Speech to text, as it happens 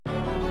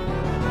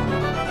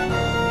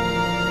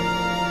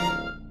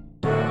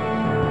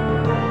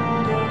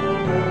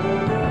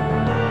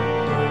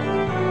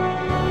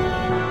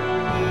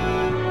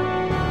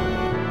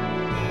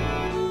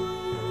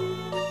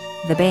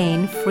the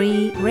Baen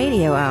Free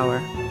Radio Hour.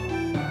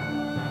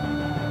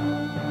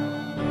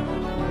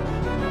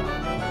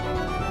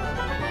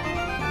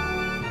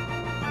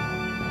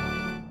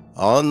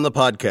 On the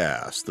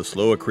podcast, the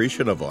slow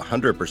accretion of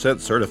 100%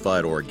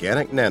 certified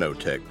organic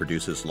nanotech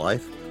produces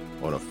life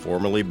on a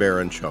formerly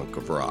barren chunk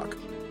of rock.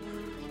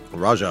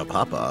 Raja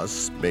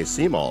Papas may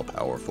seem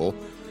all-powerful,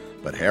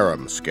 but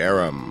harem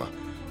scarum.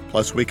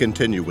 Plus, we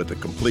continue with the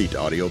complete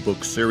audiobook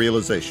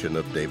serialization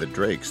of David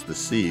Drake's The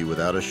Sea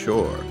Without a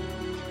Shore.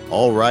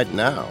 All right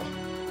now.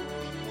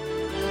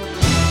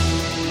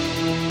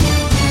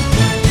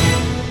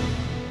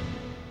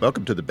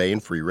 Welcome to the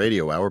Baen Free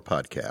Radio Hour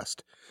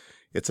podcast.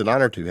 It's an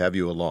honor to have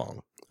you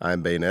along.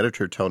 I'm Baen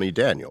editor Tony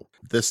Daniel.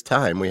 This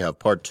time we have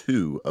part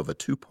 2 of a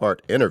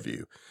 2-part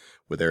interview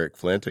with Eric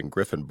Flint and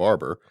Griffin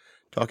Barber,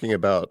 talking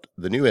about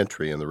the new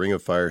entry in the Ring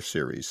of Fire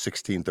series,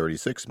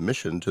 1636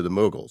 Mission to the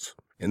Mughals.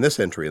 In this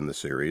entry in the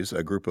series,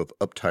 a group of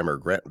uptimer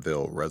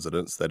Grantville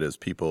residents, that is,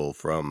 people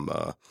from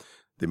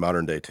the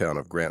modern-day town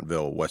of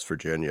Grantville, West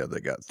Virginia,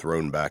 that got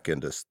thrown back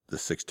into the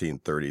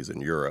 1630s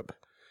in Europe,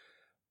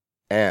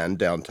 and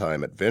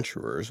downtime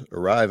adventurers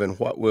arrive in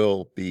what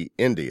will be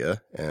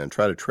India and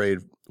try to trade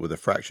with a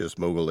fractious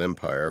Mughal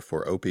empire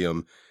for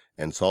opium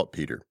and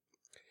saltpeter.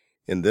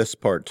 In this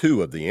part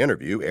 2 of the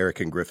interview, Eric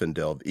and Griffin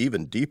delve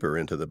even deeper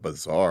into the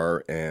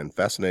bizarre and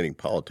fascinating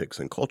politics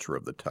and culture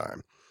of the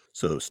time.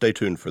 So stay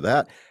tuned for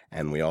that,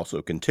 and we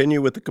also continue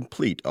with the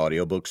complete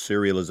audiobook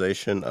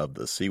serialization of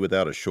The Sea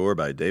Without a Shore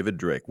by David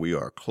Drake. We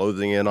are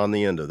closing in on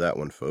the end of that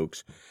one,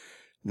 folks.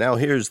 Now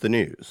here's the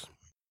news.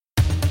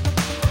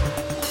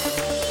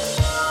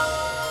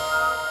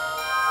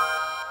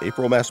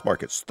 April mass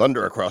markets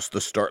thunder across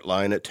the start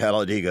line at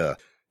Talladega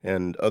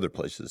and other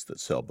places that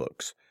sell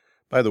books.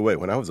 By the way,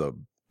 when I was a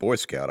Boy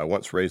Scout, I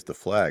once raised the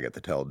flag at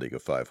the Talladega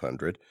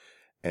 500,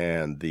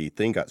 and the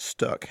thing got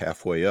stuck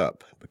halfway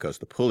up because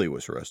the pulley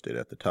was rusted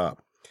at the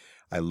top.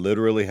 I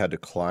literally had to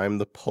climb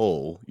the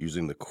pole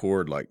using the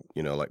cord like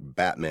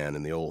Batman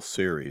in the old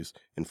series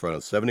in front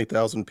of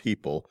 70,000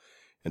 people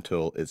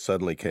until it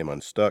suddenly came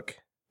unstuck,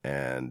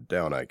 and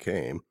down I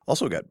came.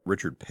 Also got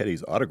Richard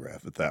Petty's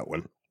autograph at that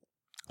one.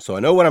 So I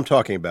know what I'm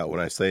talking about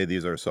when I say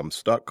these are some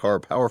stock car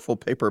powerful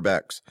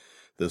paperbacks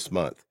this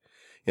month.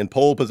 In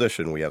pole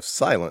position, we have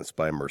Silence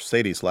by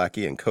Mercedes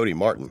Lackey and Cody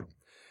Martin.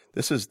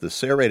 This is the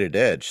Serrated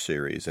Edge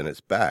series, and it's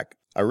back.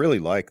 I really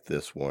like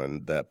this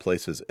one that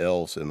places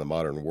elves in the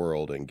modern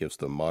world and gives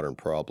them modern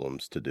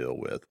problems to deal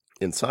with.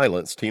 In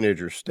Silence,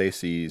 teenager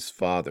Stacy's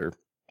father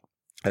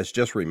has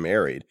just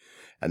remarried,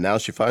 and now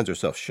she finds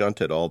herself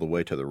shunted all the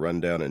way to the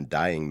rundown and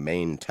dying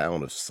Maine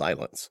town of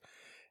Silence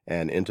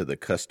and into the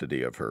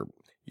custody of her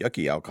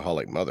yucky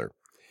alcoholic mother.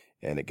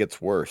 And it gets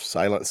worse.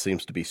 Silence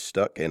seems to be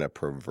stuck in a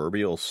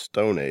proverbial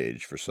stone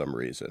age for some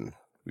reason.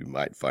 We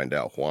might find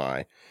out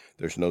why.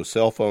 There's no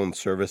cell phone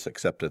service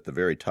except at the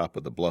very top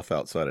of the bluff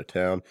outside of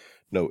town.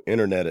 No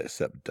internet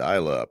except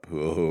dial-up.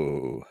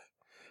 Ooh.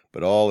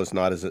 But all is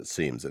not as it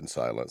seems in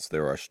Silence.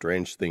 There are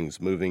strange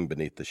things moving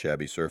beneath the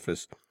shabby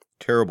surface,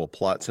 terrible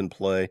plots in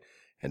play,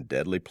 and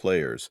deadly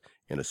players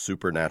in a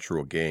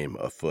supernatural game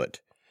afoot.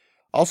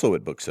 Also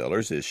at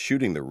booksellers is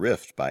Shooting the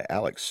Rift by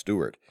Alex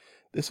Stewart.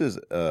 This is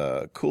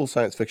a cool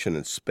science fiction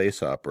and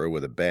space opera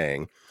with a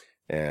bang,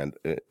 and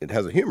it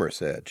has a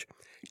humorous edge.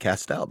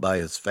 Cast out by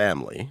his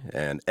family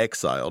and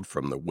exiled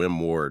from the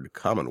Wimward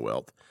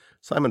Commonwealth,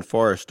 Simon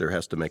Forrester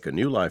has to make a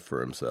new life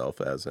for himself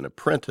as an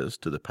apprentice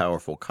to the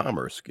powerful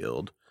Commerce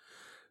Guild,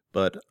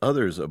 but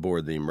others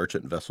aboard the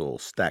merchant vessel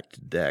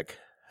Stacked Deck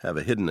have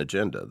a hidden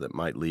agenda that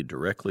might lead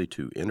directly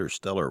to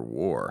interstellar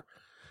war.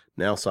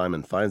 Now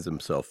Simon finds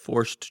himself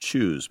forced to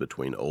choose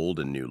between old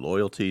and new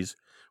loyalties,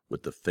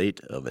 with the fate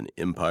of an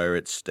empire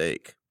at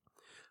stake.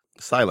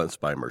 Silence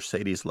by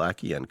Mercedes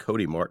Lackey and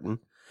Cody Martin,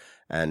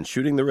 and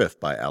Shooting the Rift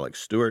by Alex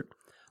Stewart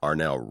are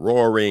now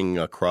roaring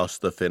across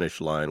the finish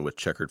line with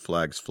checkered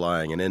flags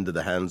flying and into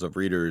the hands of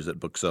readers at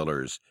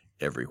booksellers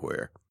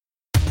everywhere.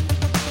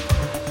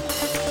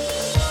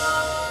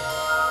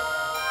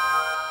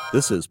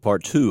 This is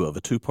part 2 of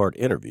a 2-part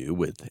interview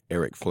with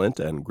Eric Flint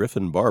and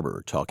Griffin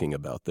Barber talking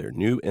about their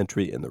new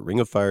entry in the Ring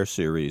of Fire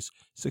series,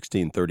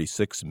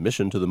 1636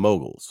 Mission to the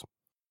Mughals.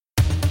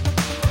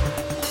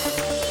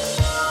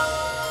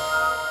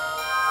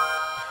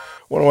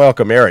 I want to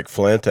welcome Eric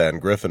Flint and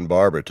Griffin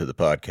Barber to the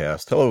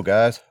podcast. Hello,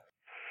 guys.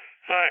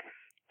 Hi.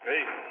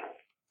 Hey.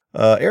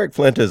 Eric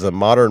Flint is a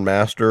modern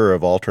master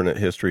of alternate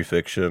history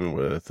fiction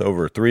with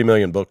over 3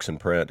 million books in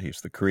print.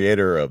 He's the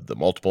creator of the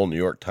multiple New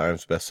York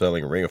Times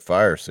bestselling Ring of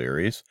Fire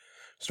series,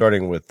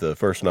 starting with the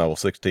first novel,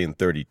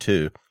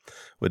 1632.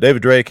 With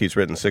David Drake, he's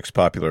written 6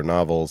 popular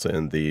novels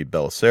in the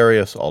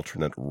Belisarius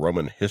alternate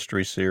Roman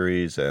history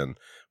series, and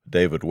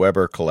David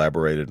Weber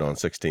collaborated on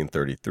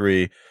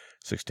 1633,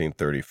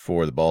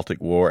 1634, the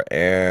Baltic War,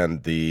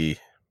 and the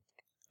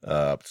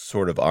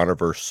sort of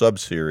Honorverse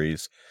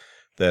sub-series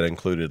that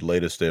included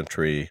latest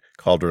entry,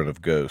 Cauldron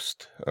of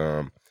Ghost.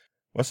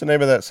 What's the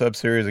name of that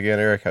sub-series again,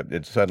 Eric?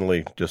 It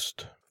suddenly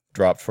just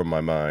dropped from my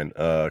mind.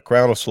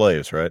 Crown of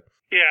Slaves, right?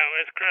 Yeah,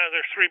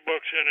 there's 3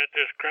 books in it.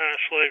 There's Crown of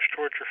Slaves,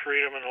 Torture,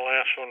 Freedom, and the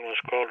last one was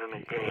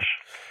Cauldron of Ghosts.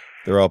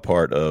 They're all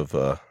part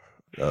of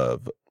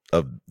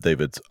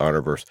David's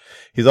honor verse.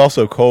 He's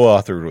also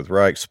co-authored with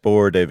Reich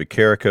Spohr, David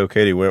Carrico,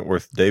 Katie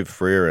Wentworth, Dave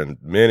Freer, and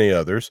many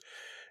others.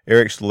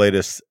 Eric's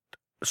latest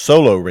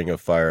solo Ring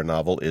of Fire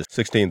novel is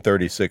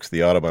 1636,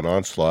 The Audubon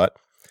Onslaught.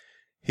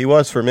 He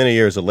was for many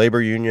years a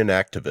labor union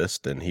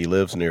activist, and he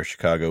lives near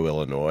Chicago,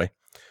 Illinois,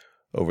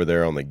 over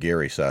there on the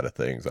Gary side of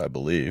things, I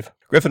believe.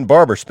 Griffin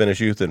Barber spent his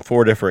youth in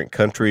 4 different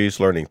countries,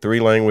 learning 3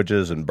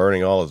 languages and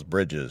burning all his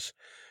bridges.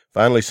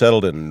 Finally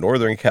settled in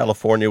Northern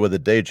California with a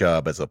day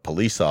job as a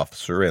police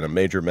officer in a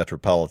major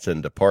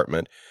metropolitan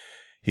department.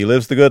 He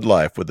lives the good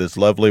life with his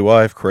lovely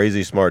wife,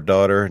 crazy smart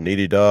daughter,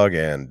 needy dog,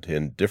 and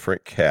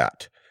indifferent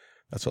cat.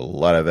 That's a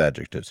lot of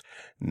adjectives.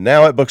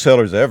 Now at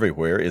booksellers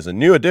everywhere is a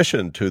new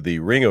addition to the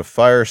Ring of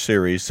Fire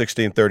series,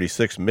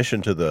 1636,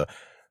 Mission to the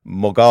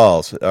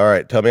Mughals. All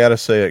right, tell me how to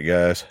say it,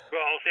 guys.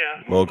 Mughals,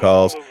 yeah.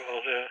 Mughals.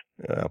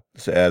 Mughals,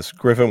 yeah. As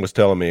Griffin was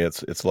telling me,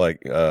 it's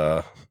like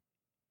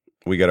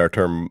we got our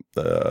term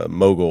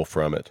Mughal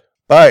from it.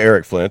 By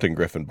Eric Flint and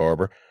Griffin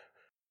Barber.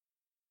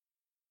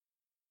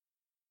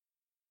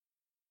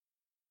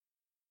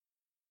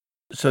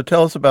 So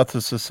tell us about the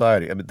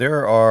society. I mean,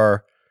 there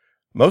are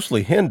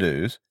mostly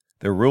Hindus.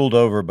 They're ruled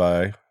over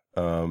by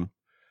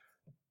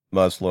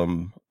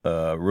Muslim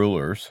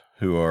rulers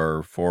who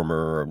are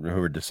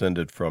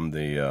descended from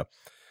the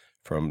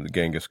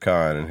Genghis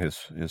Khan and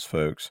his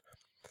folks.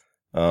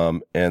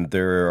 And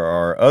there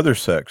are other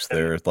sects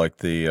there, like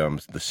the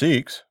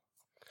Sikhs.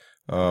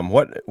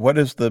 What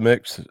is the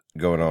mix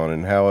going on,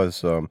 and how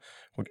is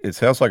it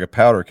sounds like a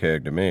powder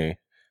keg to me.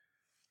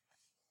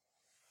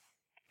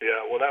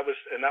 Yeah, well, that was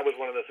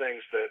one of the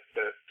things that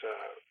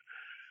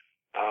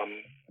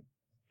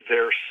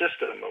their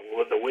system,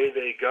 the way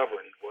they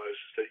governed, was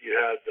that you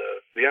had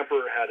the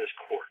emperor had his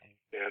court,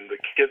 and the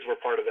kids were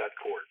part of that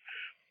court.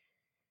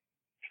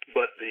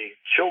 But the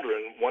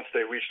children, once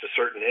they reached a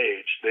certain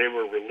age, they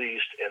were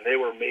released, and they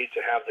were made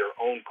to have their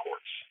own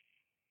courts.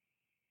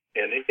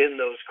 And in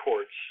those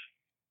courts,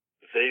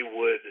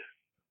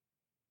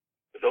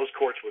 those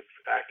courts would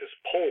act as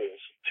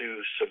poles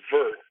to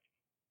subvert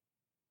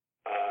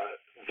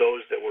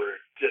those that were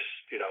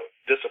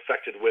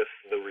disaffected with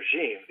the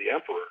regime, the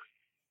emperor.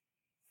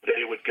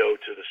 They would go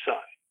to the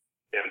son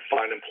and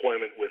find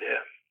employment with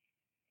him.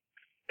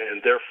 And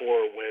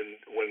therefore,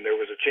 when there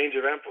was a change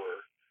of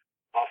emperor,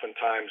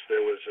 oftentimes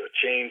there was a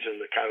change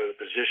in the kind of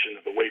the position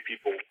of the way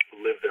people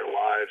lived their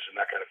lives and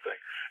that kind of thing,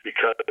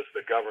 because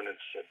the governance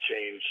had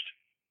changed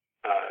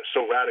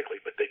so radically.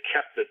 But they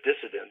kept the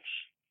dissidents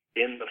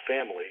in the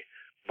family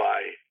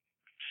by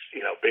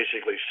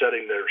basically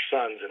setting their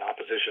sons in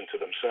opposition to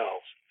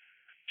themselves.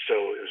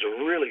 So it was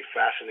a really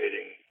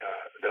fascinating,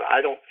 that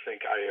I don't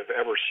think I have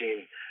ever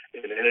seen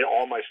in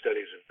all my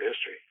studies of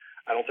history.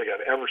 I don't think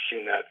I've ever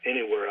seen that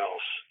anywhere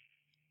else,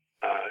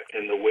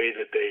 in the way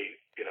that they,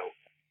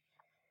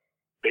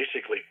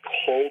 basically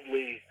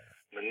coldly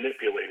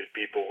manipulated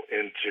people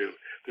into,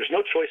 there's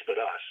no choice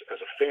but us as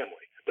a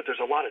family, but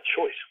there's a lot of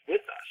choice with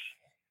us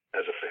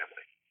as a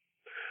family.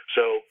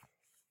 So,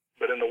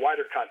 but in the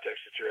wider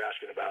context that you're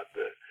asking about,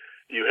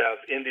 you have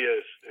India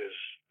is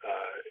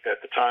at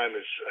the time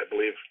is, I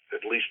believe,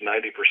 at least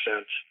 90%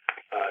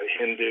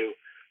 Hindu.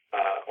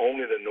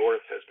 Only the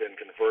north has been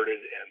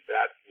converted, and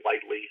that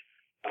lightly.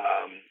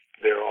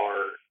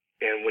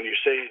 And when you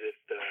say that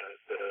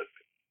the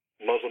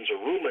Muslims are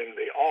ruling,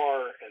 they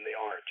are and they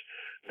aren't.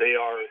 They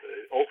are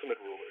the ultimate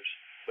rulers,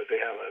 but they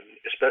have,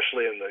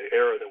 especially in the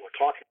era that we're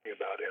talking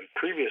about, and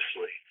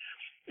previously,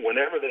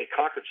 whenever they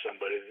conquered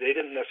somebody, they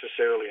didn't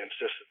necessarily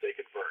insist that they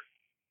convert.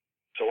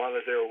 So long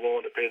as they were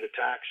willing to pay the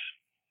tax,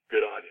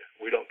 good on you.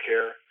 We don't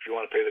care if you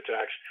want to pay the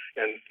tax,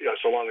 and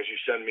so long as you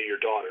send me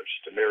your daughters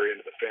to marry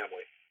into the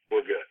family,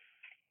 we're good.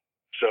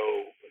 So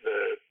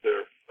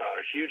there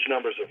are huge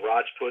numbers of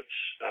Rajputs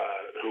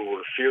who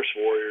were fierce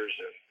warriors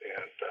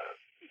and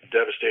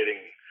devastating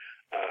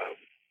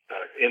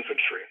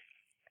infantry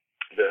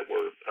that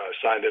were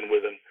signed in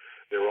with them.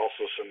 There were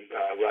also some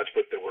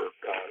Rajput that were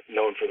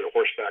known for their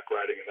horseback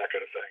riding and that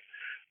kind of thing.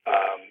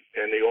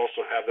 And they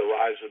also have the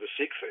rise of the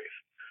Sikh faith.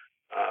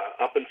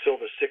 Up until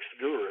the 6th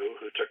guru,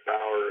 who took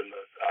power in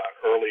the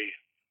early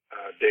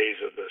days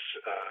of the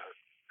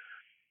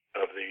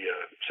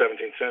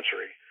 17th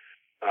century,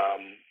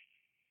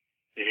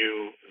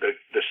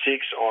 the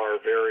Sikhs are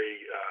very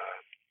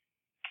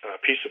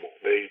peaceable.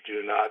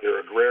 They're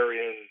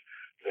agrarian.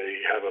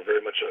 They have a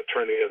very much a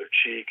turn the other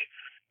cheek,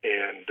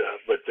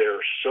 but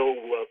they're so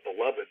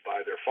beloved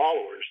by their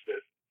followers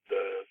that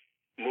the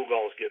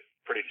Mughals get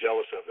pretty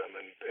jealous of them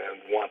and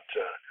want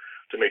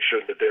to make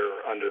sure that they're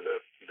under the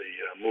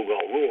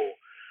Mughal rule.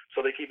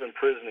 So they keep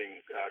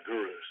imprisoning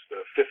gurus.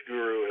 The 5th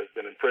guru has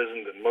been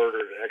imprisoned and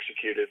murdered and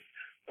executed.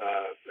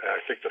 I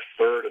think the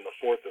 3rd and the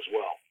 4th as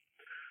well.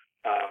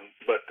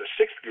 But the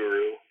 6th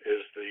guru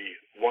is the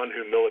one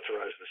who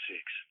militarized the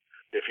Sikhs.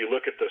 If you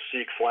look at the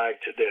Sikh flag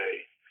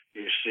today,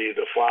 you see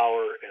the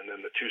flower and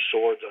then the 2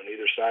 swords on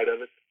either side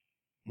of it.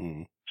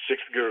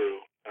 6th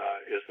guru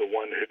is the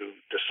one who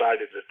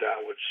decided that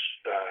was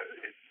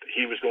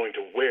he was going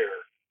to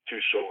wear two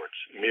swords,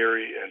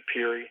 Miri and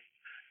Piri,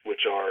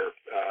 which are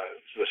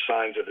the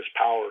signs of his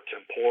power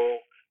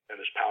temporal and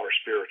his power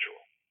spiritual.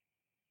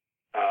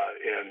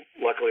 And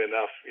luckily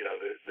enough,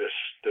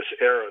 this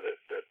era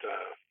that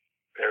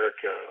Eric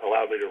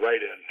allowed me to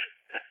write in,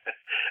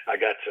 I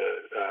got to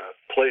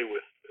play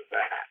with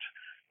that.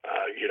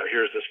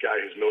 Here's this guy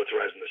who's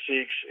militarizing the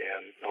Sikhs,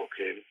 and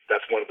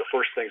that's one of the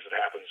first things that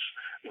happens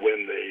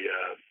when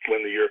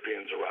the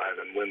Europeans arrive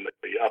and when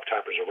the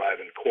uptoppers arrive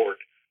in court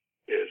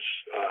is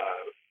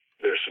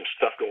there's some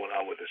stuff going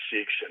on with the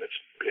Sikhs, and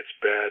it's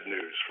bad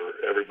news for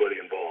everybody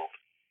involved.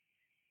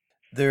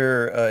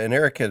 And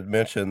Eric had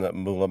mentioned that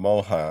Mullah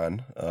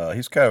Mohan,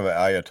 he's kind of an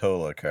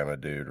Ayatollah kind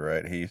of dude,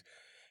 right?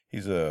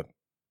 He's a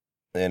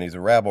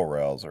rabble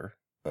rouser.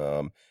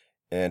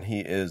 And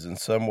he is in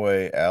some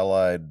way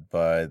allied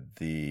by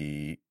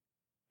the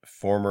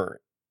former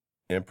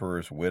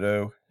emperor's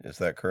widow. Is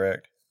that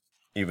correct?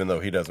 Even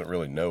though he doesn't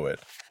really know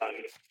it.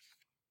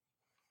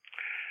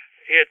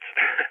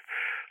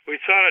 We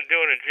thought of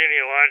doing a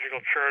genealogical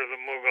chart of the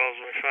Mughals,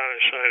 and we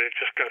finally decided it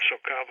just got so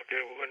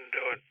complicated we wouldn't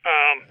do it.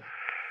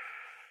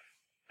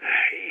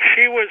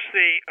 She was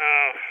the,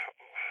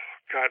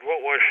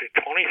 what was she,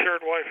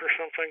 23rd wife or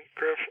something,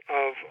 Griff,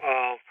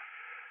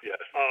 Yes.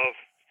 of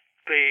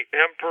the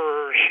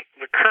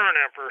current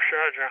emperor,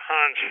 Shah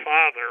Jahan's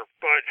father,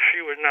 but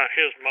she was not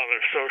his mother.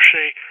 So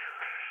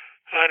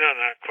I don't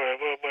know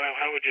quite well,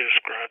 how would you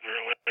describe the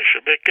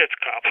relationship? It gets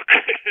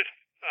complicated.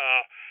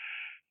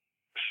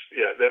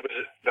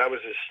 That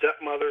was his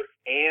stepmother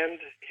and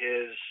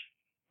his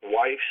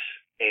wife's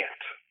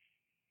aunt.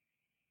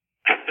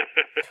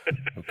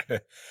 Okay.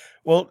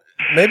 Well,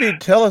 maybe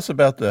tell us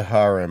about the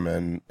harem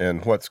and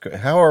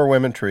how are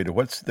women treated?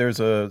 There's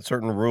a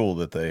certain rule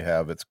that they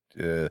have. It's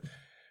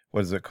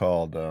what is it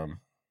called?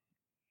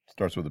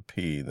 Starts with a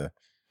P. The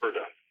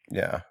Purdah.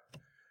 Yeah.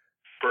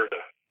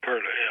 Purdah,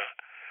 yeah.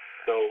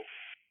 So,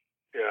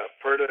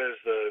 Purdah is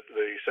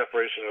the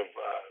separation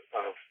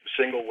of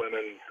single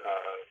women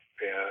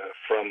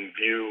from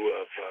view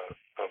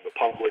of the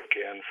public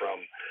and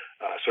from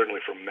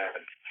certainly from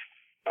men.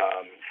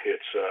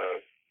 It's a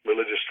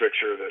religious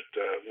stricture that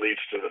leads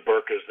to the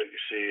burqas that you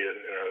see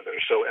that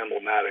are so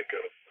emblematic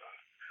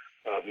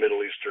of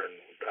Middle Eastern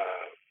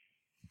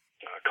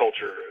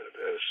culture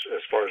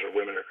as far as our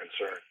women are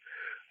concerned.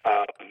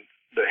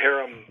 The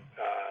harem,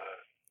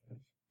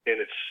 in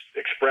its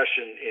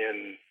expression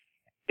in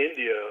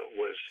India,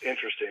 was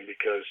interesting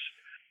because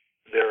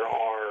there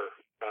are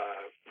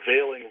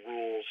veiling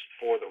rules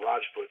for the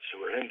Rajputs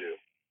who are Hindu,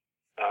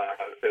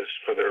 as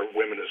for their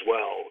women as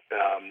well,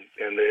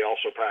 and they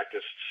also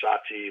practiced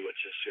sati,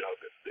 which is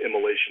the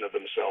immolation of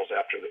themselves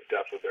after the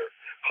death of their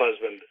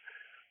husband.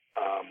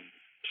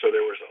 So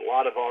there was a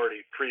lot of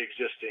already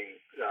pre-existing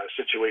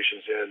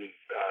situations in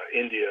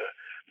India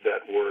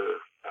that were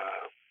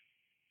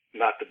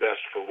not the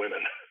best for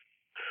women.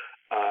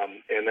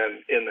 And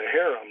then in the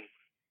harem,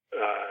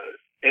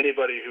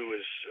 anybody who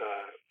is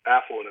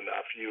affluent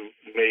enough, you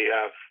may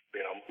have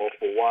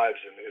multiple wives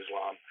in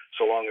Islam,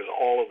 so long as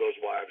all of those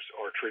wives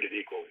are treated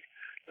equally.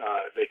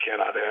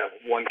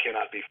 One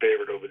cannot be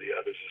favored over the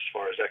others as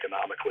far as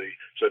economically.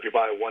 So if you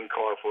buy one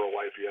car for a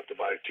wife, you have to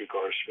buy two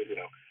cars,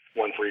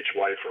 one for each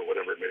wife or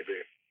whatever it may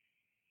be.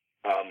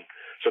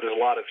 So there's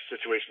a lot of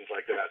situations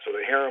like that. So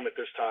the harem at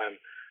this time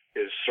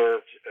is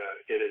served.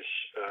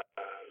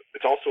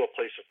 It's also a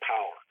place of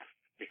power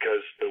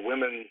because the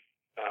women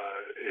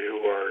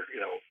who are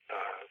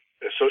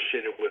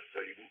associated with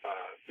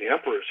the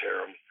emperor's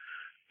harem,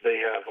 they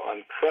have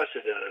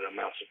unprecedented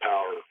amounts of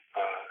power,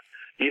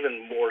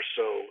 even more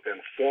so and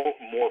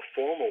more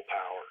formal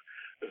power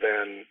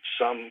than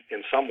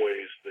in some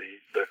ways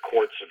the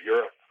courts of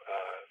Europe,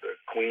 the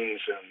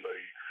queens and the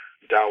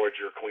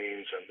dowager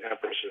queens and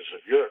empresses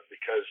of Europe,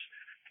 because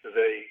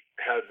they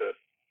had the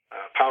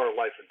power of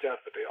life and death,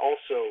 but they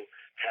also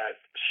had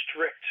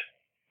strict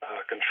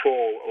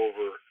control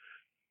over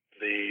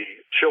the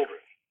children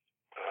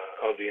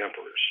of the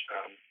emperors.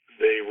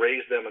 They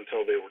raised them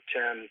until they were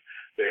 10.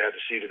 They had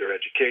to see to their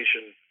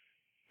education.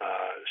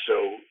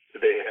 So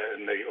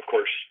of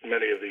course,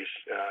 many of these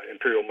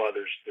imperial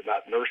mothers did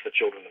not nurse the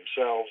children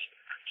themselves.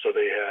 So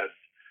they had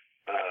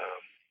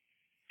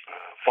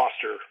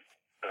foster,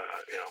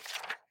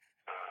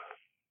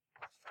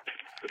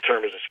 the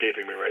term is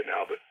escaping me right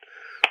now, but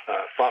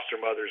foster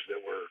mothers that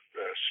were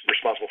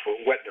responsible for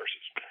wet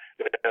nurses.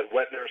 They had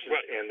wet nurses,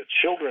 and the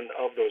children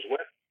of those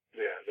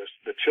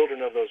the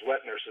children of those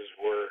wet nurses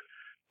were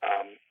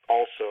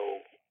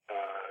also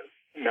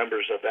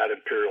members of that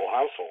imperial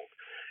household,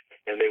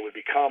 and they would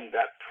become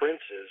that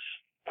prince's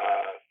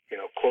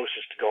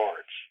closest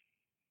guards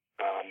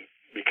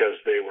because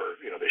they were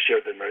they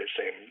shared the very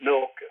same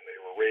milk and they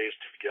were raised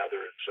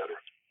together, etc.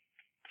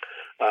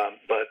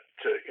 But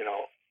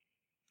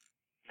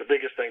the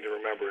biggest thing to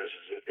remember is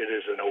it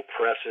is an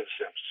oppressive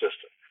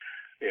system.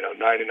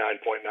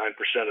 99.9%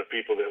 of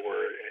people that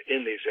were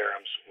in these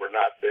harems were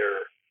not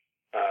there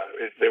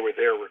they were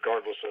there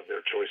regardless of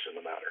their choice in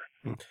the matter.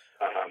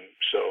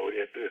 So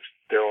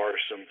there are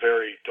some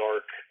very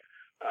dark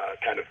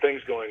kind of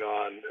things going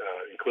on,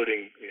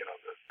 including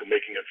the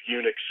making of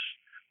eunuchs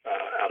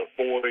out of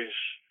boys,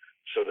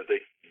 so that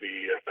they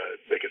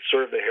could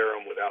serve the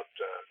harem without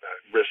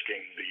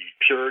risking the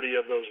purity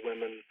of those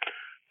women.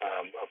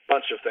 A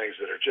bunch of things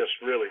that are just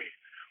really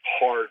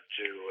hard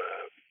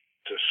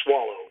to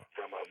swallow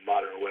from a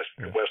modern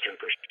Western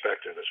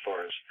perspective as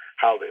far as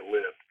how they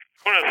lived.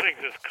 One of the things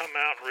that's come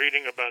out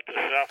reading about the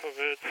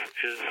Safavids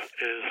is,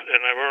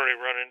 and I've already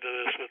run into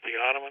this with the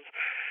Ottomans,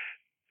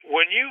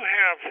 when you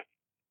have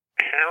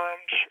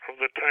harems of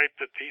the type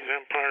that these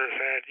empires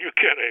had, you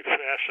get a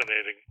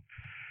fascinating.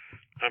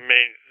 I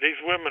mean, these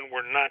women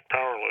were not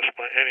powerless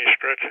by any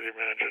stretch of the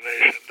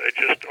imagination. They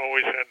just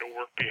always had to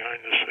work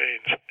behind the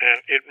scenes, and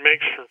it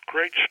makes for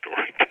great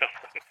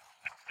storytelling.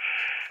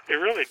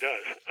 It really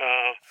does.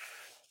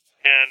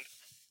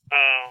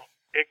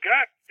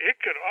 It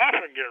could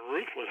often get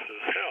ruthless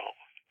as hell.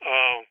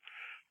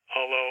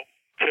 Although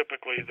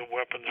typically the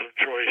weapons of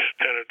choice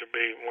tended to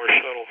be more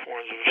subtle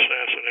forms of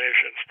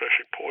assassination,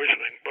 especially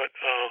poisoning. But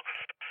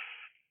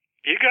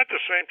you got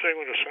the same thing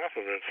with the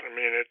Safavids. I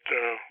mean,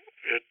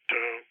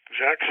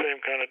 exact same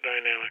kind of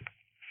dynamic,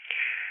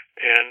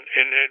 and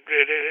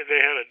they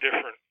had a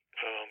different.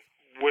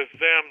 With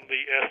them,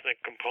 the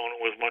ethnic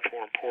component was much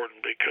more important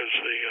because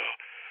the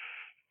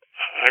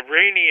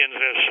Iranians,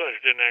 as such,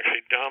 didn't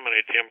actually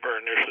dominate the empire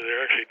initially. They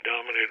were actually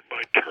dominated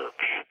by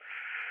Turks.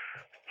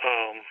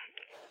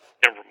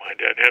 Never mind,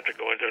 I'd have to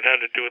go into it. It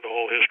had to do with the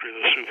whole history of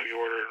the Sufi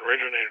order that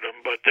originated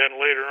them. But then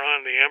later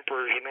on, the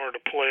emperors, in order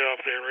to play off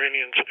the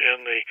Iranians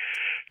and the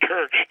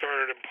Turks,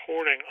 started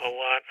importing a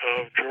lot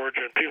of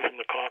Georgian people from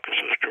the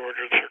Caucasus,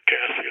 Georgians,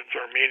 Circassians,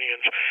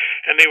 Armenians,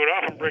 and they would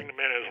often bring them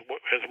in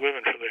as women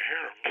for their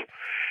harems.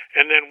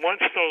 And then once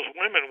those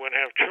women would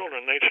have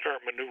children, they'd start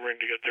maneuvering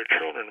to get their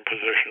children in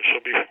position. So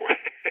before,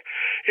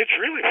 it's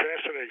really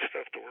fascinating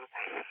stuff to work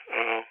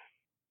with.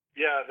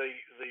 Yeah,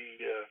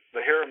 the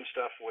harem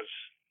stuff was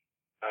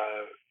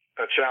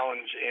a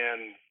challenge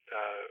and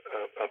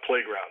a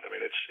playground. I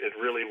mean, it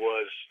really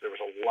was. There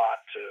was a lot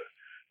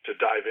to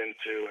dive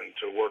into and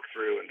to work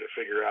through and to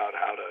figure out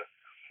how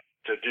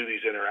to do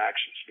these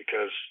interactions,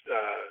 because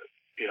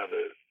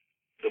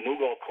the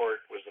Mughal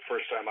court was the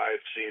first time I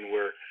had seen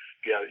where,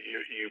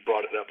 you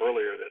brought it up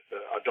earlier, that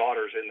a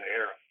daughter's in the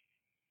harem,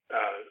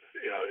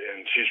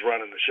 and she's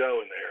running the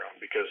show in the harem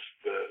because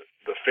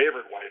the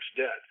favorite wife's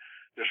dead.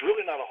 There's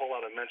really not a whole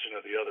lot of mention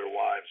of the other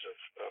wives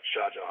of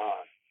Shah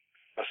Jahan,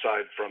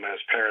 aside from as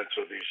parents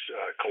of these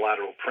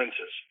collateral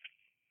princes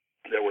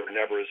that were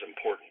never as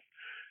important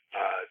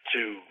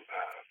to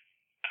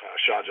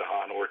Shah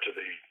Jahan or to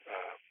the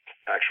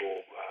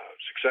actual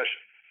succession.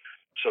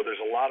 So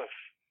there's a lot of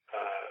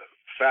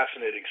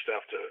fascinating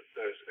stuff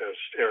as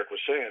Eric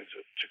was saying,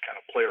 to kind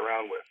of play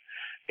around with.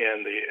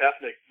 And the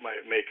ethnic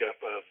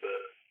makeup of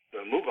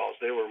the Mughals,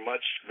 they were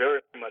very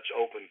much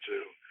open to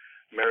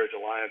marriage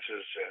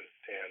alliances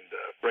and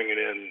bringing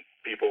in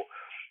people,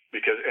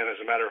 and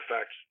as a matter of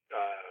fact,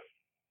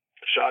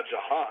 Shah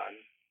Jahan,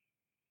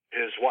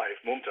 his wife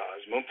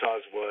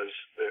Mumtaz was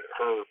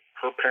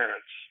her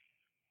parents,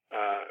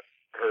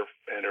 her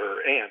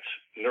aunt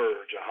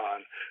Nur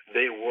Jahan.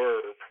 They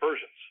were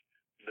Persians.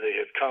 They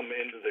had come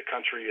into the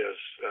country as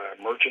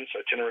merchants,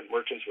 itinerant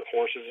merchants with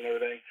horses and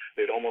everything.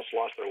 They'd almost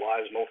lost their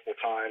lives multiple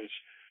times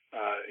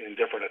in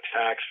different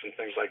attacks and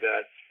things like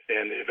that.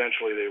 And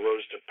eventually they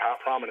rose to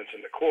prominence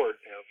in the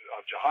court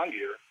of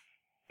Jahangir.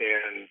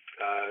 And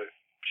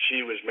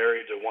she was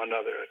married to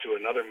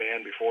another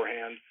man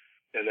beforehand.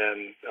 And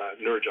then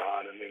Nur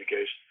Jahan, in any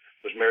case,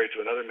 was married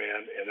to another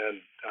man. And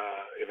then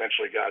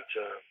eventually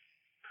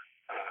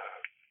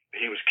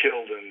he was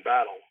killed in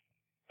battle.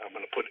 I'm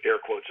going to put air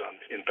quotes on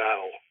in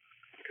battle,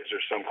 because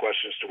there's some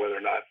question as to whether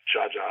or not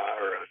Shah Jahan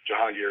or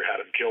Jahangir had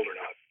him killed or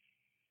not,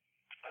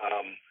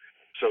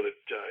 so that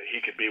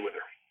he could be with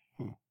her.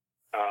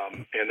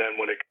 And then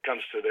when it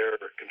comes to their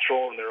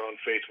controlling their own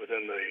fates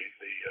within the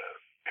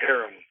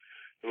harem,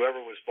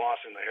 whoever was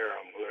bossing the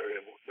harem,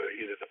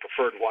 either the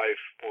preferred wife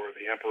or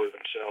the emperor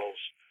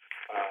themselves,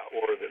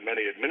 or the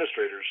many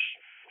administrators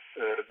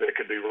that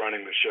could be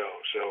running the show.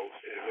 So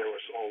there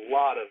was a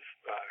lot of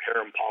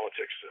harem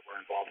politics that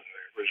were involved in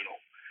the original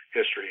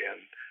history, and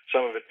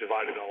some of it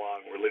divided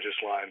along religious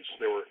lines.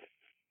 There were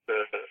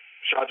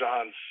Shah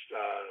Jahan's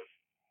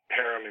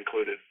harem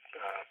included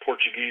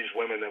Portuguese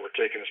women that were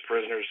taken as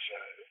prisoners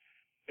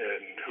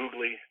in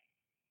Hooghly.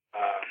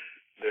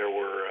 There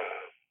were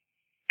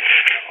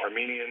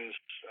Armenians,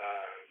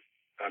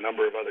 a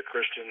number of other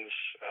Christians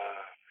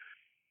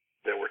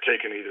that were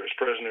taken either as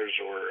prisoners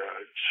or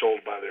sold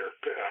by their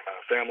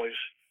families.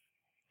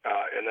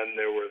 And then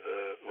there were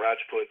the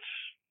Rajputs,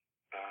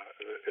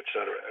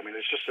 etc. I mean,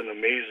 it's just an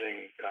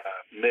amazing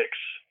mix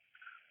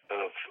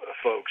of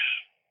folks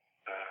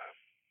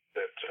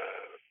that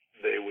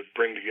they would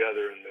bring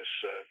together in this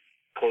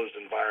closed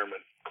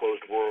environment,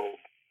 closed world,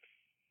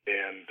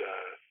 and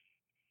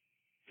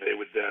they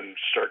would then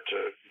start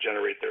to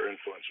generate their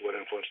influence, what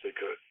influence they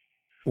could.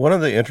 One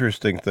of the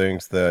interesting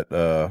things that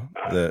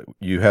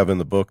you have in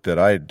the book that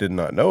I did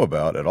not know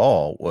about at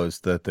all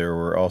was that there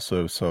were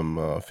also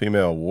some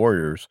female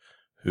warriors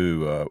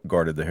who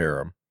guarded the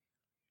harem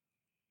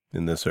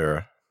in this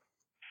era.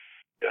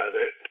 Yeah,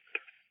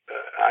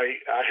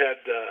 I had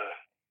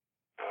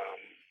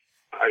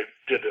I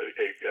did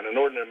an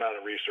inordinate amount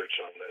of research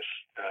on this,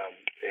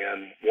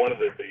 and one of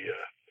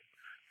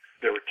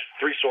there were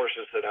three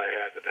sources that I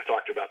had that I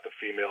talked about the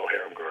female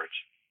harem guards.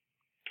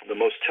 The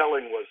most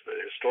telling was the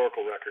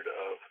historical record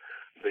of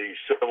the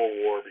civil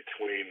war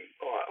between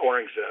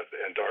Aurangzeb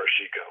and Dara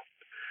Shikoh.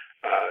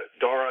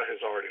 Dara has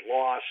already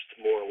lost,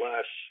 more or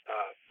less,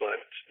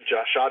 but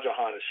Shah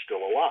Jahan is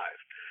still alive.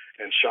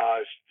 And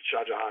Shah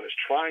Jahan is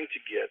trying to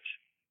get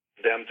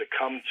them to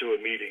come to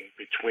a meeting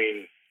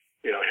between,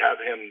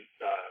 have him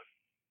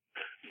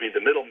be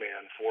the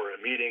middleman for a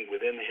meeting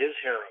within his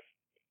harem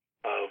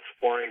of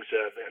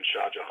Aurangzeb and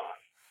Shah Jahan.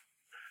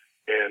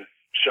 And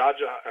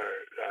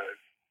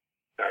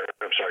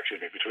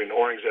between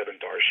Aurangzeb and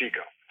Dara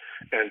Shikoh.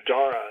 And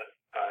Dara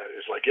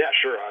is like, yeah,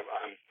 sure,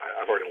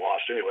 I've already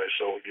lost anyway,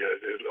 so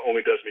it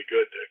only does me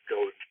good to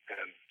go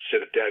and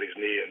sit at Daddy's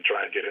knee and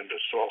try and get him to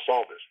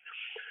solve this.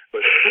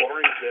 But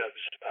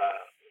Aurangzeb's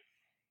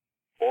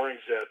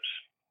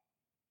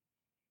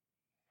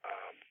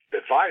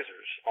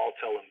advisors all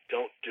tell him,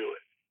 don't do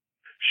it.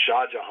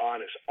 Shah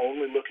Jahan is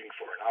only looking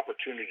for an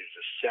opportunity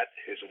to set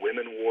his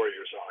women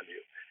warriors on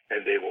you,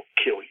 and they will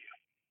kill you.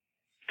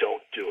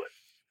 Don't do it.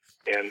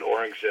 And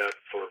Aurangzeb,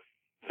 for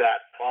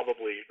that,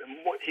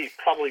 he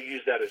probably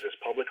used that as his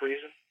public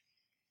reason,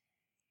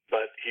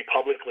 but he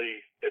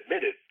publicly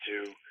admitted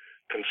to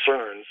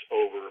concerns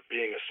over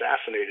being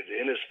assassinated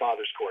in his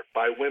father's court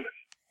by women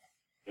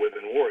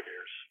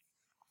warriors.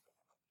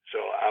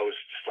 So I was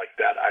just like,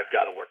 that I've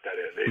got to work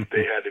that in.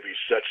 They had to be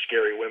such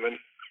scary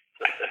women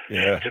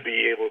to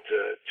be able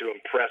to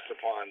impress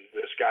upon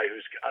this guy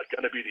who's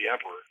going to be the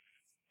emperor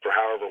for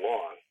however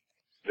long,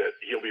 that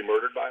he'll be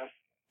murdered by him.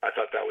 I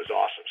thought that was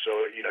awesome. So,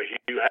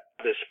 you have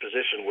this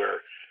position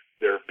where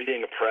they're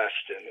being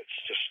oppressed and it's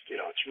just,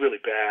 it's really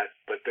bad,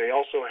 but they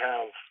also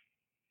have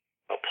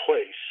a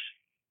place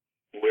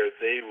where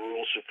they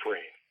rule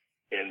supreme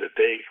and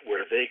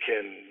where they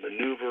can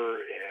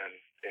maneuver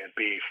and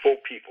be full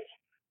people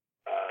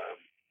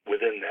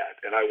within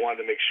that. And I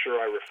wanted to make sure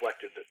I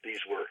reflected that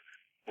these were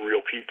real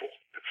people,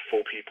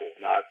 full people,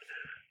 not,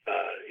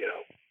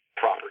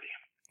 property.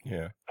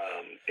 Yeah.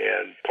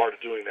 And part of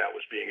doing that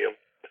was being able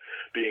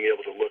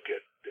to look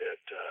at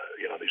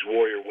these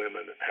warrior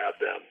women and have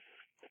them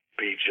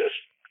be just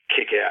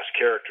kick-ass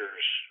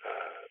characters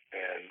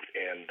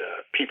and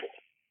people.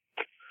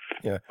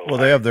 Yeah. Well,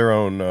 they have their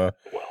own.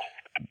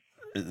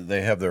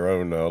 They have their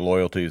own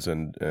loyalties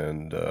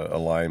and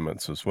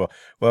alignments as well.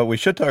 Well, we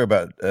should talk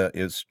about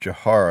is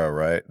Jahara,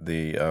 right?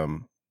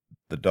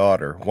 The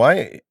daughter.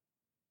 Why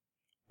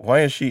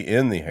is she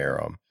in the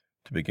harem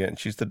to begin?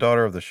 She's the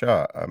daughter of the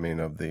Shah. I mean,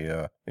 of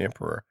the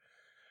emperor.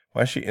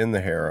 Why is she in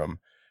the harem?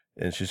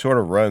 And she sort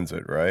of runs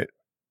it, right?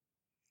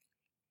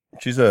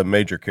 She's a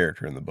major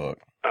character in the book.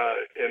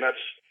 And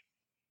that's,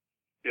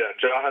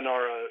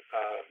 Jahanara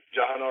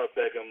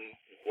Begum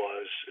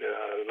was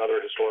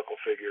another historical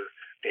figure,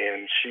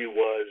 and she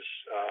was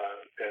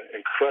an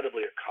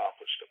incredibly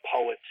accomplished, a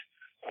poet,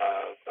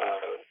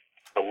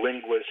 a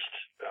linguist,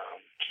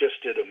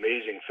 just did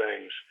amazing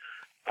things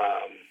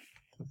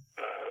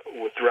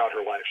throughout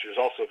her life. She was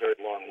also very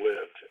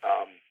long-lived.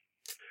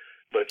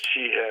 But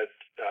she had,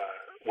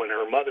 when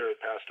her mother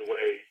had passed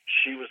away,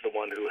 she was the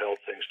one who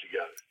held things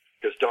together.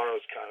 Because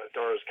Dara's kind of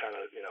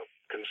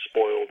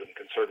spoiled and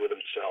concerned with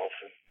himself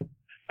and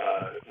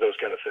those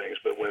kind of things.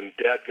 But when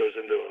Dad goes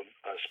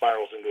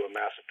spirals into a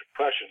massive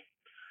depression,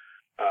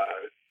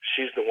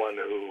 she's the one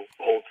who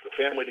holds the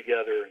family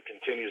together and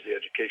continues the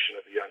education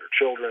of the younger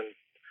children,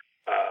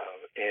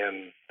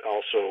 and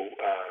also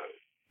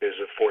is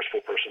a forceful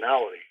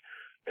personality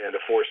and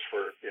a force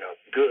for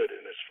good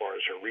in as far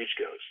as her reach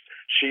goes.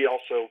 She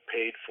also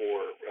paid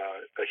for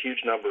a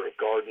huge number of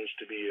gardens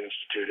to be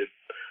instituted,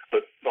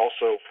 but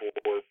also for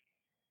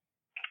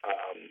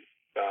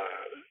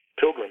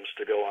pilgrims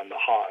to go on the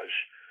Hajj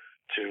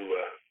to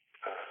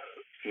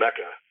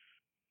Mecca.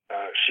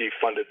 She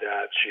funded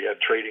that. She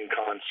had trading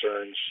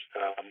concerns,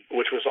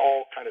 which was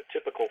all kind of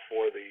typical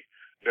for the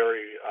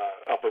very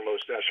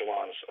uppermost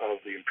echelons of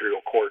the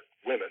imperial court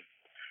women,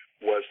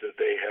 was that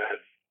they had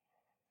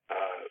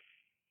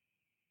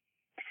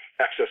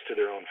access to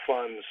their own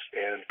funds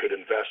and could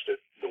invest it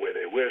the way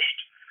they wished.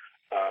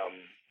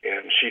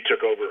 And she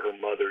took over her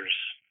mother's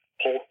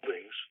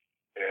holdings,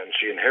 and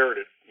she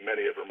inherited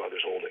many of her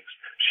mother's holdings,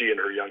 she and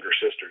her younger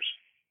sisters.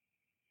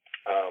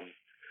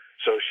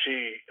 So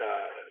she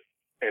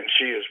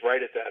is right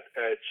at that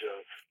edge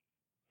of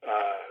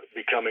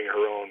becoming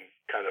her own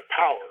kind of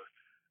power.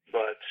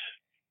 But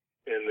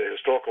in the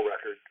historical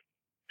record,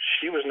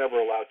 she was never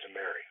allowed to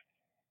marry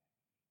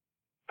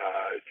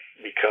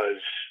because,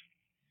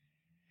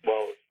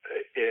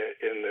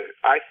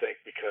 I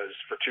think because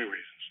for two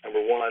reasons.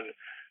 Number one,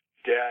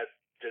 Dad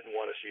didn't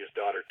want to see his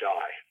daughter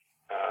die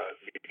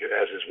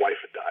as his wife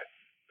had died.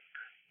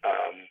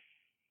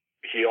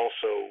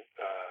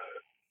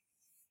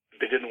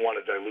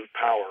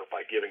 power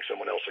by giving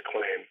someone else a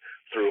claim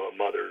through a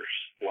mother's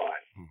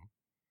line.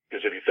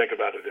 Because if you think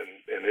about it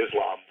in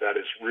Islam, that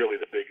is really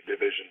the big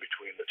division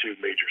between the two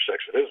major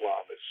sects of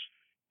Islam is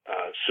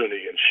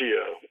Sunni and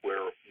Shia,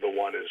 where the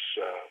one is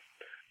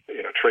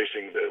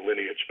tracing the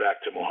lineage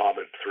back to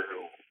Muhammad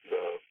through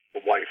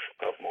the wife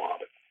of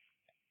Muhammad.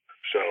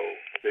 So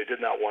they did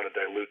not want to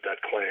dilute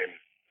that claim.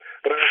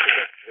 But I also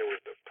think there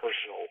was a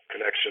personal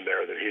connection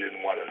there that he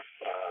didn't want to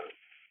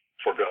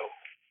forgo.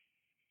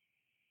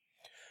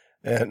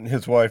 And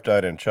his wife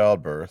died in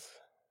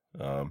childbirth.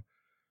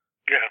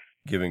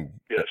 Giving.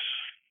 Yes.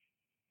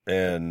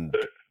 And.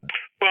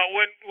 Well,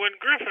 when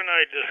Griff and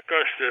I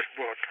discussed this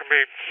book, I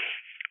mean,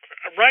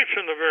 right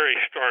from the very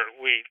start,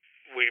 we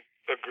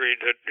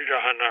agreed that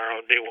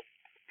Jahanara,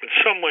 in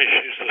some ways,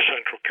 she's the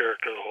central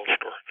character of the whole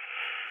story.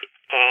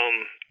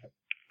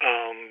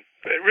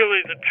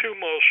 Really, the two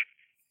most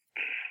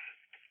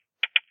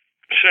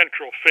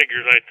central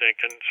figures, I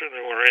think, and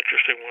certainly more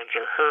interesting ones,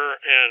 are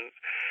her and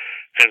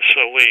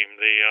Salim,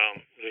 the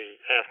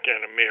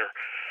Afghan emir.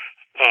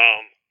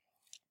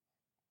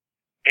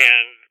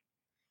 And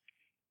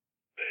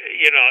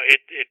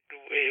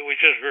it was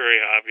just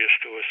very obvious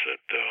to us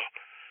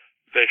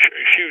that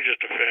she was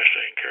just a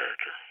fascinating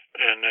character,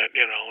 and that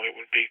it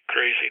would be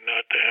crazy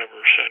not to have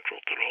her central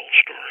to the whole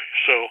story.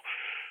 So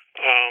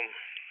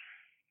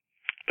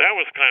that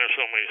was kind of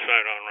something we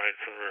decided on right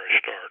from the very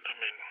start. I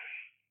mean,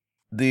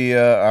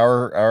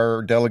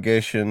 our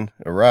delegation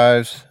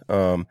arrives.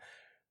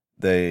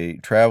 They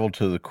travel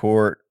to the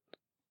court.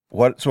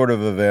 What sort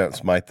of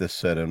events might this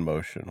set in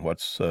motion?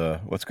 What's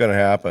going to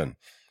happen,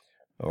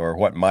 or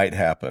what might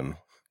happen?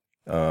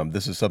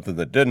 This is something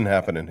that didn't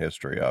happen in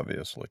history,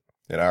 obviously,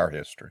 in our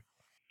history.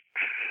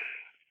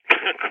 I'm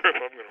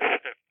going to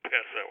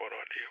pass that one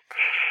on to you.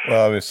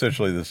 Well, I mean,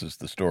 essentially, this is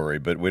the story,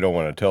 but we don't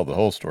want to tell the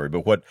whole story.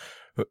 But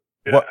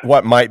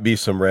what might be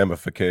some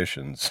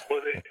ramifications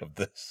of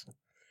this?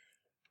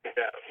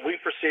 Yeah, we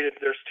proceeded.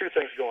 There's two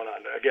things going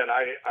on. Again,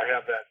 I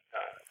have that.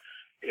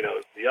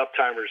 The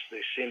uptimers,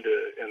 they seem to,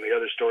 in the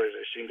other stories,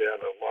 they seem to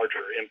have a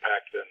larger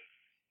impact than,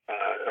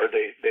 or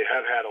they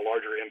have had a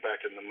larger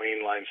impact in the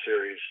mainline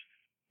series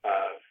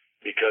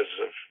because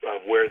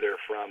of where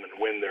they're from and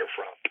when they're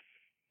from.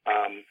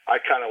 I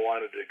kind of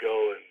wanted to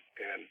go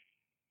and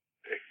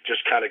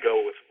just kind of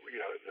go with,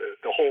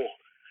 the whole,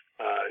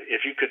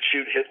 if you could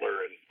shoot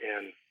Hitler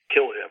and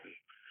kill him,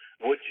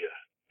 would you?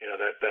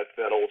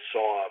 That old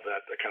saw of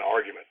that kind of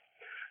argument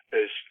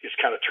is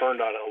kind of turned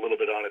on a little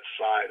bit on its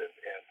side and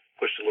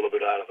pushed a little bit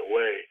out of the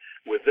way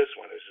with this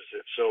one.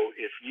 So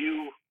if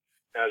you,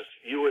 as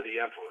you were the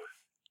emperor,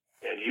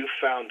 and you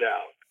found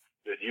out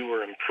that you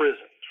were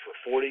imprisoned for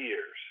 40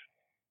 years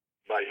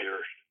by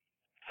your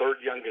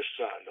third youngest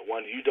son, the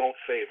one you don't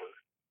favor,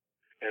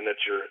 and that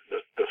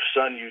the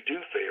son you do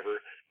favor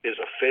is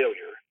a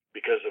failure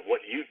because of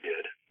what you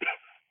did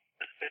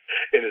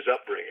in his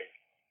upbringing,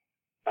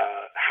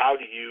 how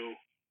do you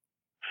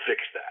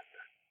fix that?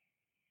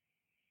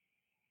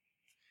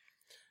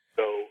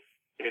 So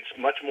it's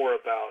much more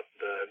about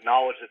the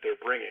knowledge that they're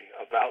bringing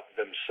about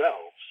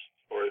themselves,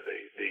 or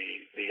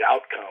the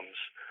outcomes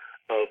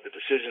of the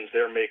decisions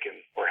they're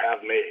making or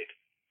have made,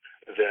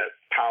 that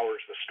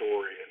powers the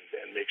story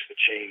and makes the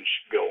change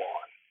go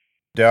on.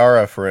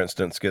 Dara, for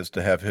instance, gets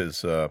to have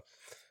his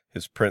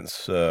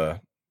Prince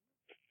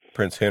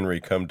Henry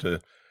come to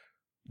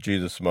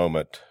Jesus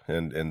moment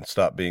and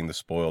stop being the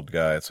spoiled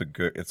guy. It's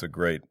a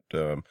great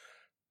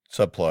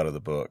subplot of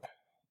the book.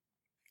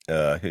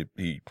 And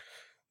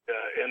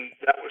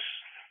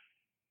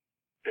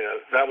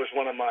that was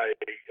one of my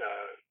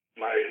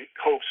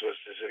hopes was,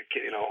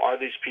 are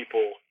these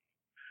people,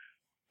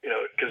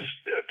 because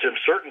to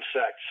certain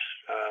sects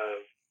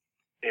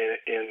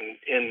in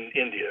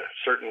India,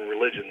 certain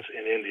religions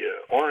in India,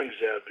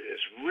 Aurangzeb is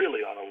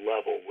really on a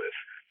level with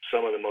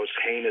some of the most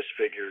heinous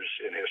figures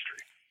in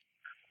history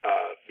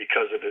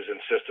because of his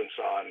insistence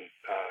on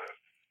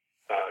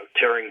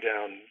tearing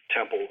down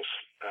temples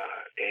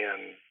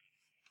and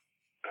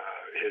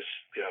his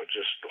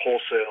just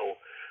wholesale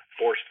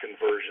forced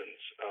conversions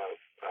of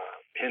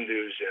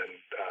Hindus and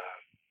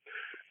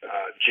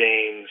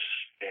Jains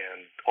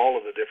and all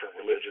of the different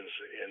religions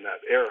in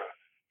that era.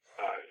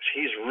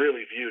 He's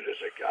really viewed as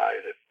a guy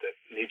that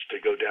needs to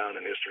go down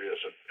in history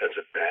as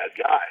a bad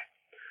guy.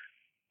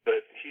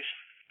 But he's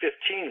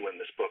 15 when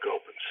this book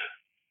opens.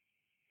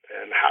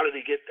 And how did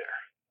he get there?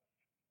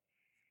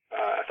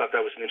 I thought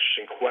that was an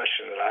interesting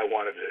question that I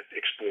wanted to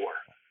explore.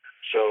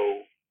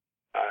 So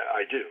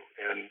I do.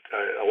 And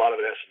a lot of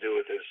it has to do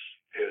with his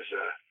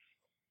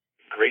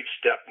great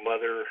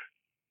stepmother,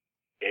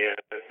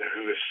 and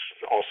who is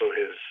also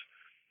his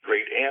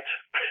great aunt,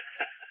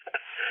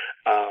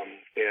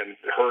 and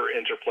her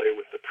interplay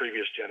with the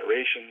previous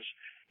generations,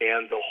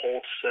 and the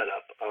whole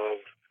setup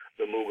of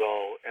the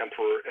Mughal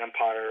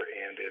empire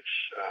and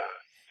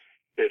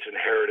its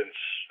inheritance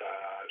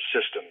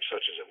system,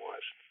 such as it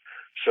was.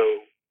 So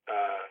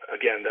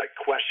again, that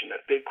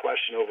big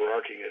question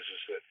overarching is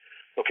that,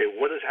 okay,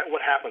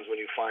 what happens when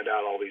you find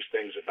out all these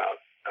things about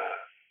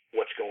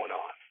what's going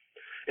on?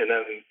 And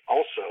then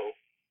also,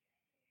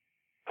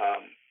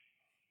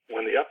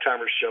 when the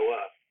uptimers show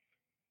up,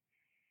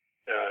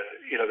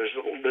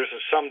 there's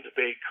some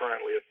debate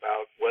currently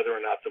about whether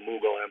or not the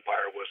Mughal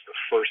Empire was the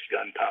first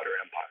gunpowder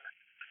empire.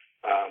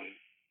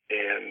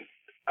 And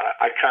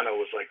I kind of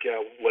was like,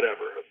 yeah,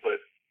 whatever. But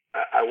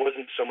I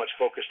wasn't so much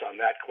focused on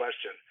that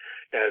question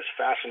as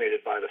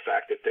fascinated by the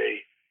fact that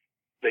they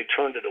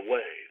turned it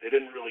away. They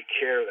didn't really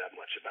care that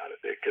much about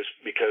it.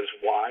 Because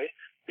why?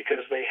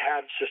 Because they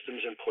had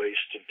systems in place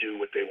to do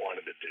what they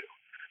wanted to do.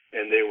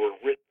 And they were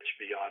rich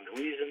beyond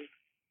reason.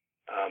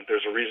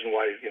 There's a reason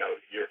why,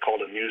 you're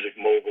called a music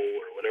mogul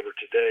or whatever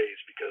today,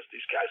 is because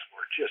these guys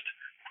were just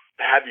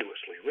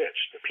fabulously rich.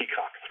 The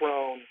Peacock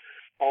Throne,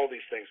 all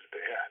these things that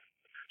they had.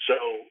 So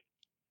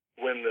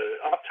when the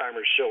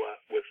uptimers show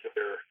up with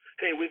their,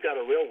 hey, we've got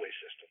a railway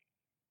system.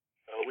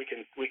 We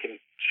can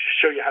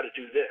show you how to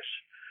do this.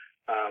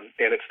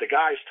 And it's the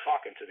guys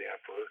talking to the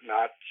emperor,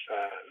 not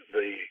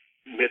the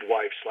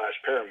midwife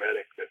 /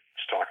 paramedic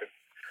that's talking.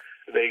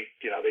 They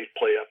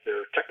play up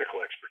their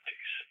technical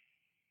expertise.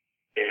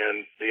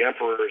 And the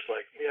emperor is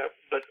like, yeah,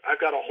 but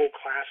I've got a whole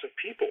class of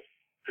people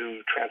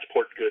who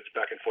transport goods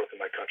back and forth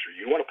in my country.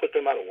 You want to put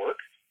them out of work?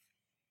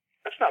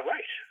 That's not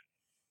right.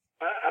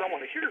 I don't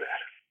want to hear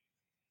that.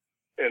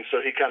 And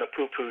so he kind of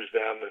poo-poos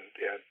them and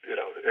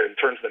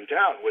turns them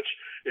down, which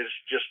is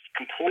just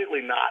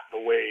completely not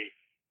the way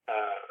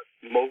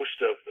most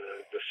of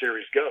the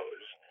series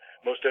goes.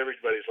 Most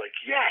everybody's like,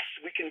 yes,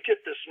 we can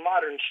get this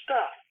modern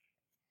stuff.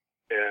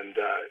 And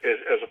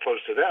as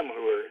opposed to them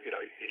who are,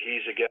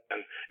 he's again,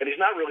 and he's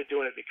not really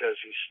doing it because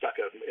he's stuck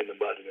in the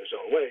mud in his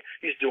own way.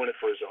 He's doing it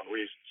for his own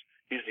reasons.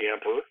 He's the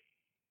emperor,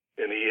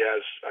 and he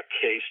has a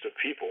caste of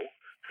people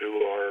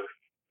who are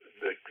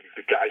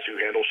the guys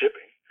who handle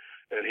shipping.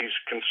 And he's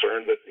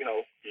concerned that,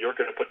 you're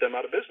going to put them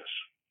out of business.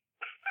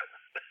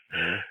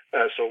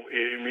 So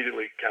he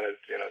immediately kind of,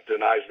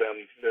 denies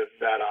them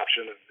that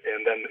option.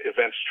 And then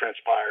events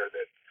transpire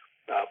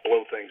that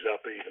blow things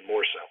up even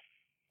more so.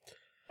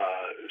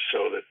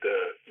 So that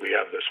we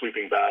have the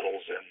sweeping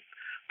battles and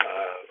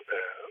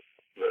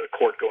the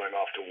court going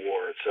off to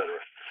war, etc.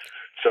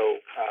 So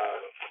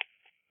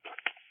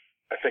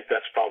I think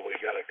that's probably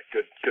got a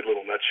good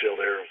little nutshell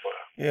there of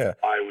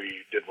why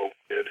we did what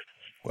we did.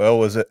 Well,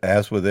 was it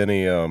as with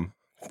any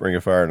Ring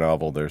of Fire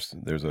novel? There's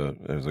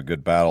a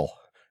good battle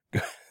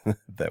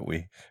that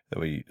we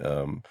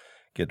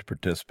get to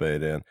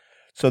participate in.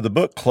 So the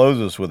book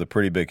closes with a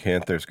pretty big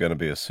hint there's going to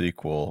be a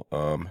sequel.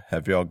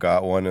 Have y'all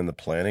got one in the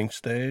planning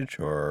stage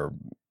or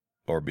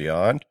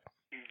beyond?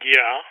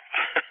 Yeah.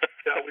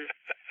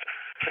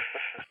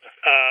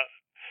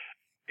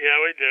 Yeah,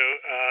 we do.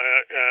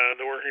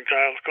 The working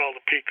title is called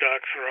The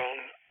Peacock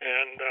Throne,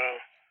 and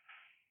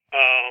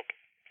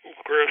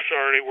Griff's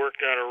already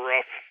worked out a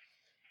rough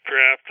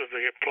draft of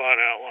the plot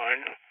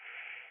outline,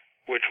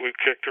 which we've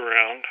kicked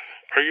around.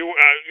 Are you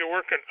you're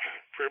working?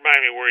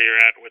 Remind me where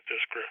you're at with this,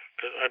 Griff,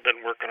 because I've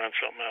been working on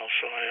something else,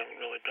 so I haven't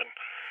really been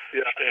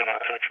staying in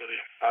touch with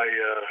you.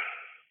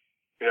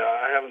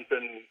 I haven't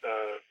been.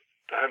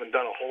 I haven't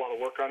done a whole lot of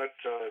work on it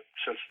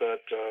since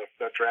that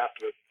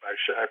draft that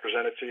I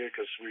presented to you,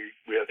 because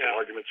we had some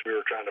arguments we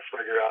were trying to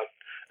figure out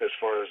as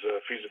far as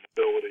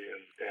feasibility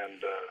and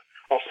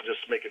also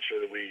just making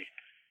sure that we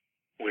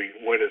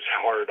went as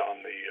hard on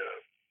the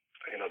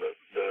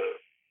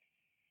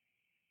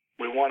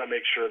we want to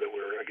make sure that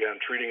we're, again,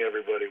 treating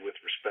everybody with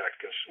respect,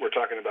 because we're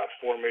talking about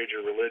 4 major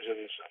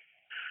religions,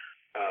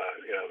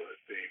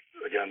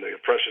 the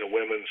oppression of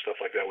women, stuff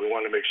like that. We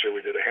want to make sure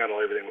we did handle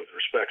everything with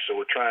respect. So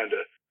we're trying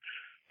to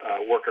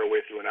work our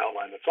way through an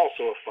outline that's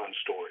also a fun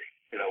story.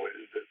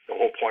 The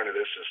whole point of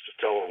this is to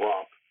tell a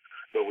romp,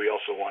 but we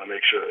also want to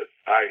make sure that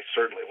I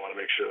certainly want to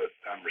make sure that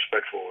I'm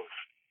respectful of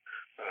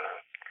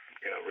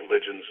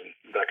religions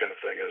and that kind of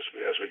thing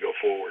as we go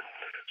forward.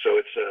 So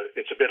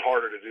it's a bit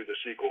harder to do the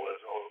sequel, as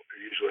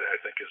usually I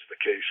think is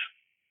the case.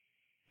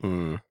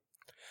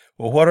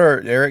 Well,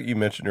 Eric? You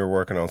mentioned you're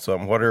working on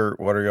something. What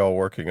are y'all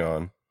working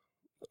on,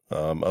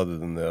 other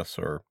than this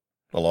or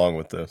along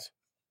with this?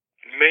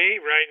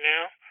 Me right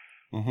now?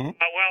 Mm-hmm.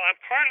 Well, I'm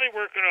partly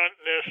working on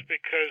this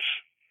because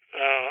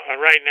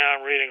right now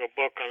I'm reading a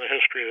book on the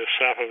history of the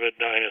Safavid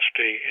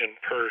dynasty in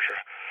Persia.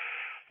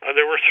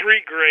 There were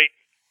 3 great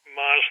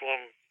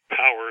Muslim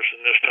powers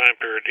in this time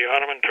period: the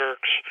Ottoman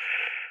Turks,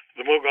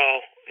 the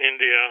Mughal,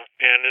 India,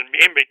 and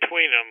in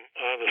between them,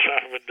 the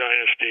Safavid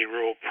dynasty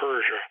ruled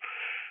Persia.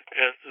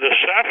 And the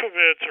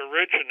Safavids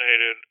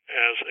originated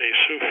as a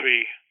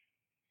Sufi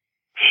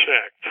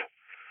sect.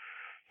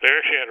 They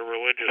actually had a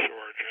religious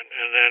origin,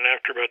 and then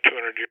after about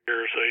 200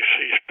 years, they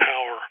seized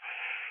power,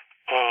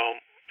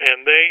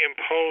 and they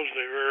imposed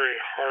a very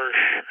harsh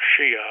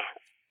Shia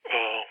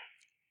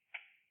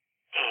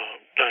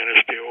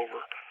dynasty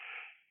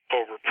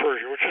over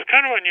Persia, which is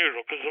kind of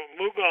unusual because the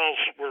Mughals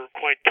were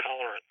quite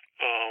tolerant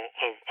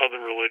of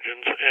other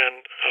religions, and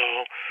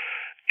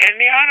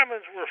the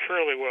Ottomans were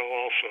fairly well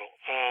also.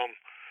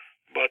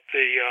 But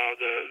the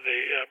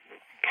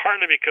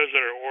partly because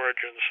of their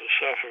origins, the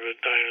Safavid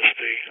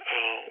dynasty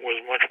was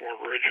much more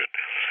rigid.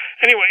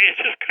 Anyway, it's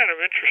just kind of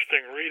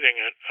interesting reading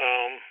it.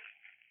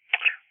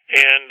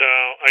 And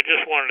I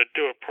just wanted to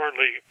do it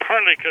partly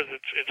because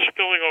it's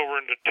spilling over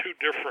into two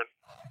different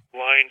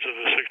lines of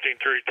the 1632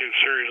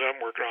 series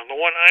I'm working on. The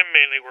one I'm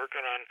mainly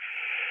working on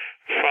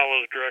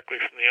follows directly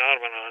from the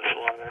Ottoman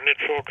onslaught, and it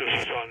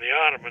focuses on the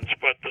Ottomans,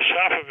 but the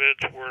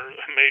Safavids were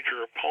a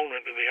major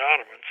opponent of the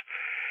Ottomans.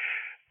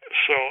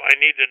 So I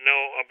need to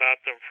know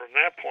about them from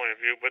that point of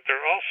view, but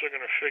they're also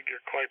going to figure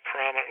quite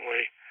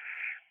prominently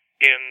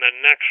in the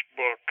next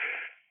book.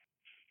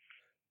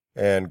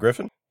 And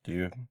Griffin, do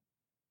you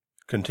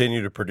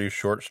continue to produce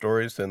short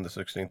stories in the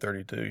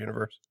 1632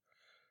 universe?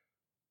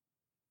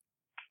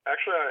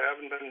 Actually, I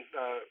haven't been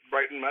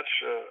writing much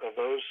of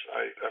those.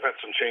 I've had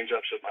some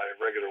change-ups at my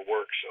regular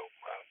work, so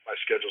my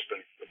schedule's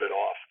been a bit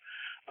off.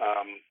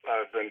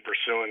 I've been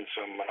pursuing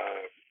some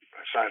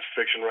science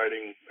fiction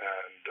writing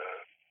and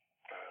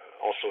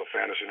also a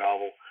fantasy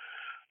novel,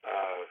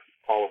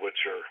 all of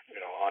which are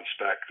on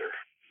spec. They're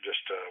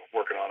just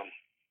working on them.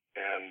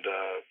 And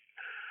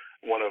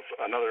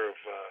another of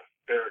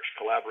Eric's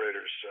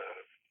collaborators,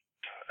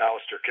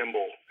 Alistair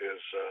Kimball,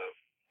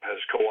 has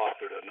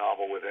co-authored a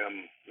novel with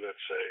him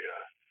that's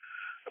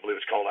I believe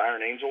it's called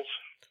Iron Angels.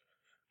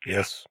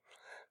 Yes.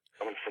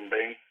 Coming from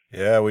Bain.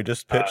 Yeah, we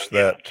just pitched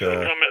that. That's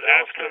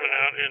coming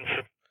out in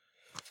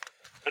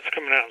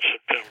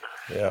September.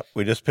 Yeah,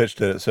 we just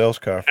pitched it at Sales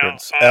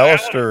Conference. Now,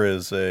 Alistair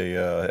is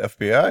a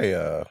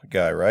FBI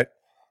guy, right?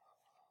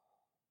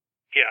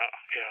 Yeah.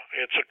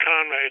 It's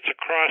a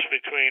cross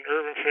between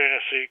urban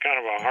fantasy, kind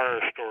of a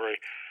horror story,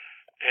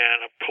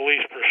 and a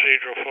police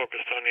procedural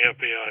focused on the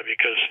FBI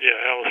because,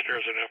 Alistair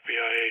is an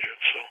FBI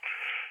agent, so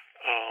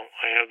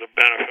I have the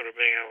benefit of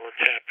being able to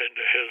tap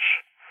into his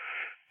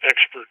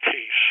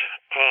expertise.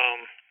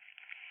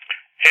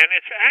 And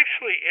it's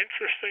actually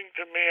interesting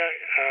to me.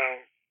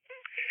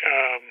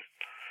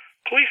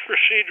 Police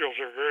procedurals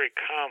are very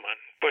common,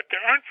 but there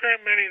aren't very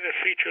many that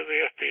feature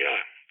the FBI.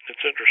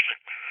 It's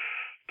interesting.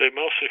 They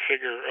mostly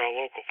figure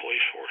local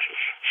police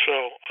forces. So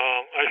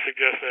I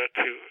suggest that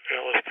to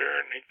Alistair,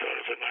 and he thought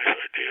it was a nice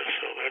idea.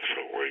 So that's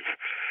what we've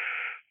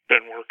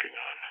been working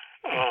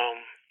on.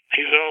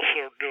 He's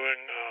also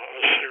doing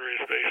a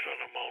series based on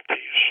the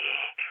Maltese,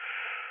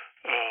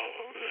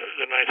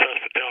 the Knights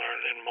Hospitaller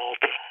in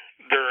Malta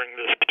during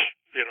this,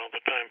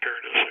 the time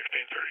period of the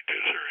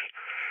 1632 series.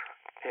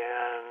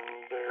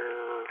 And there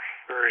are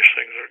various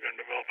things that are going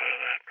to develop out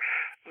of that.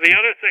 The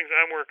other things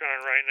I'm working on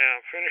right now,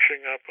 I'm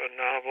finishing up a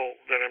novel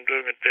that I'm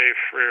doing with Dave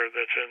Freer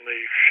that's in the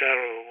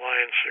Shadow of the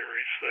Lion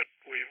series that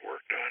we've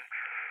worked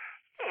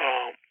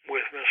on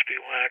with Misty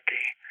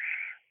Lackey.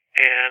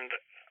 And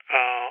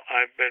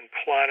I've been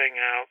plotting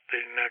out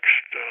the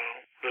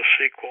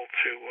sequel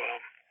to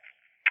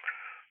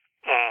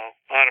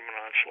Ottoman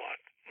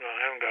Onslaught.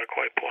 I haven't got it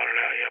quite plotted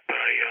out yet, but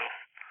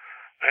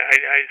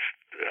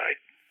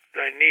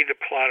I need to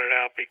plot it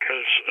out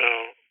because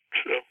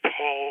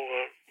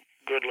Paul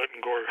Goodlett and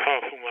Gord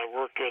Huff, whom I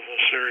worked with in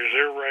the series,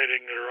 they're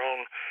writing their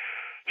own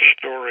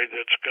story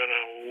that's going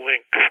to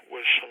link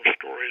with some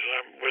stories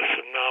with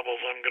some novels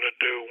I'm going to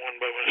do, one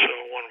by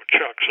myself, one with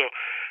Chuck. So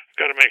I've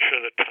got to make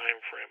sure the time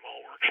frame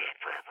all works out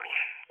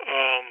properly.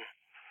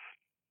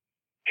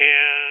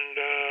 And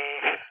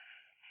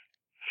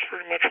that's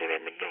pretty much what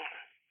I've been doing.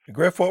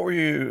 Griff, what were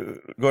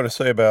you going to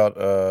say about,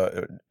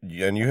 and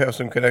you have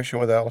some connection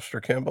with Alistair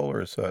Kimball,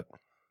 or is that?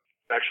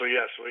 Actually,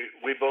 yes.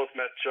 We both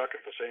met Chuck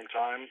at the same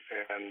time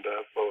and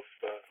both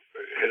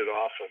hit it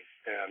off,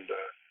 and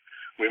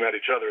we met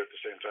each other at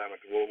the same time at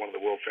one of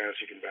the World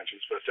Fantasy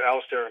Conventions. But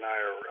Alistair and I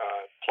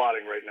are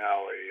plotting right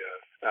now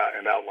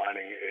and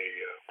outlining a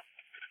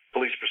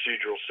police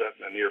procedural set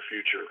in the near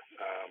future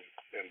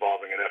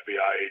involving an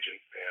FBI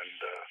agent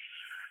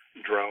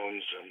and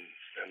drones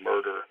and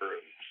murder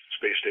and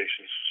space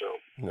stations. So,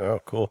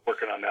 cool.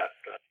 Working on that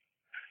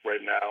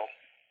right now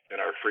in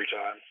our free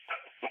time.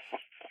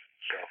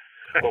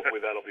 So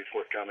hopefully that'll be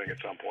forthcoming at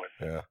some point.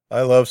 Yeah,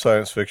 I love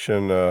science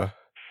fiction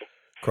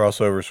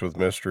crossovers with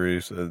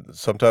mysteries.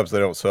 Sometimes they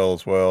don't sell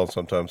as well.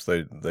 Sometimes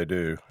they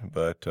do,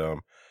 but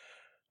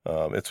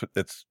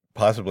it's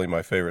possibly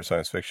my favorite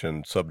science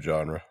fiction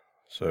subgenre.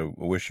 So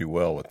I wish you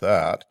well with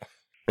that.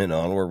 And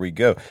onward we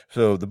go.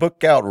 So the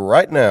book out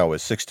right now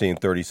is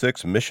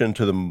 1636, Mission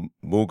to the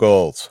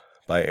Mughals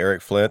by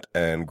Eric Flint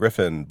and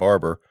Griffin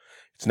Barber.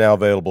 It's now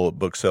available at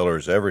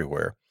booksellers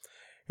everywhere.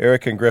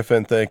 Eric and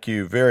Griffin, thank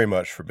you very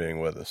much for being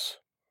with us.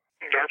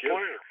 Our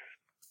pleasure.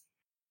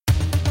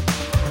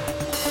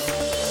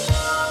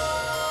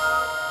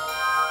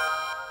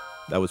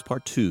 That was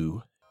part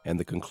 2 and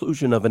the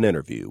conclusion of an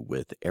interview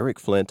with Eric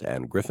Flint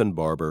and Griffin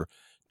Barber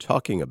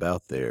talking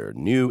about their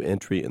new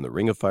entry in the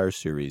Ring of Fire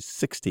series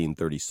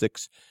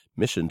 1636,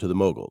 Mission to the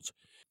Mughals.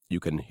 You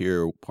can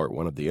hear part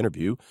 1 of the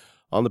interview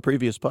on the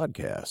previous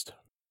podcast.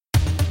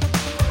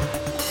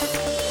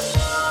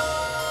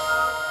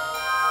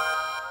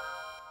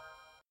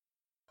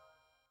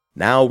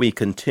 Now we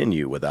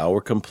continue with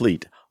our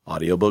complete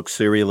audiobook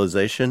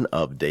serialization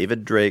of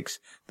David Drake's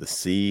The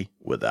Sea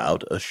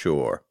Without a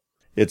Shore.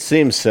 It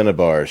seems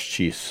Cinnabar's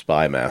chief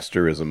spy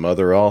master is a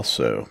mother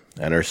also,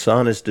 and her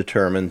son is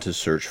determined to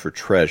search for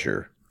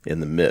treasure in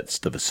the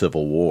midst of a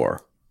civil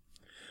war.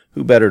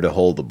 Who better to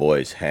hold the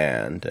boy's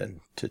hand and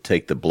to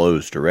take the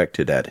blows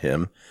directed at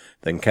him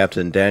than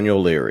Captain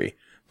Daniel Leary,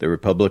 the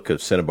Republic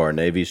of Cinnabar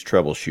Navy's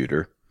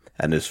troubleshooter,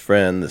 and his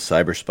friend, the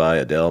cyber spy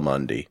Adele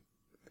Mundy.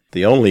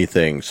 The only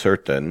thing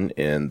certain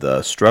in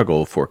the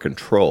struggle for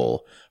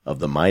control of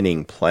the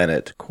mining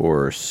planet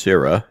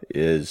Corsaira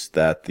is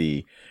that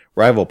the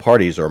rival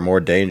parties are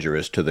more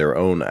dangerous to their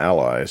own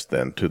allies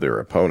than to their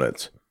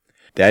opponents.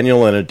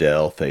 Daniel and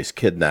Adele face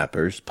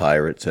kidnappers,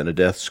 pirates, and a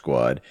death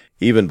squad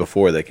even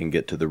before they can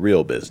get to the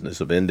real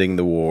business of ending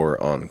the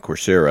war on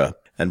Corsaira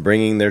and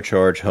bringing their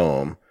charge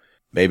home,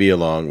 maybe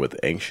along with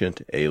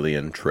ancient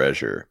alien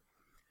treasure.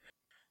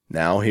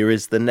 Now here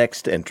is the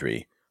next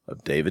entry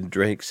of David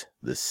Drake's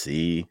The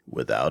Sea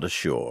Without a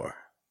Shore.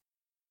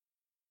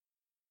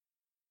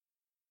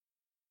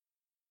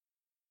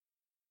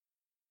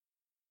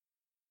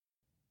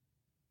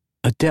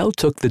 Adele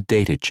took the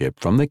data chip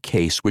from the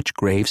case which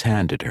Graves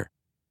handed her.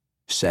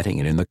 Setting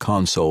it in the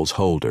console's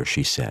holder,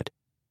 she said,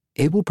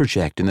 "It will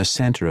project in the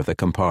center of the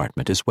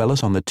compartment as well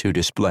as on the two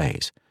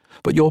displays,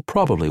 but you'll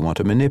probably want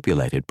to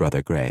manipulate it,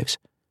 Brother Graves.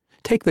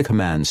 Take the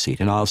command seat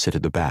and I'll sit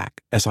at the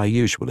back, as I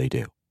usually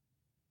do."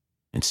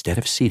 Instead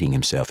of seating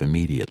himself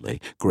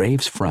immediately,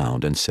 Graves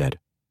frowned and said,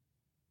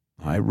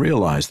 "I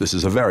realize this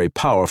is a very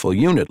powerful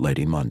unit,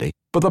 Lady Mundy,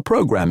 but the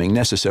programming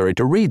necessary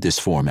to read this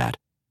format—"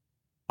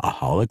 A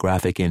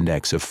holographic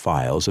index of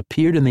files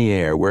appeared in the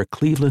air where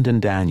Cleveland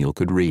and Daniel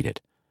could read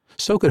it.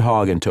 So could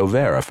Hogg and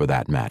Tovera, for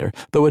that matter,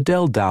 though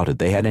Adele doubted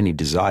they had any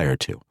desire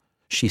to.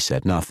 She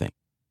said nothing.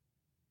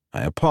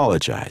 "I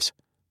apologize,"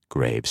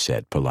 Graves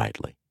said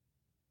politely.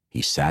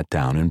 He sat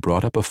down and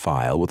brought up a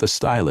file with a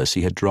stylus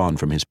he had drawn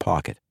from his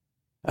pocket.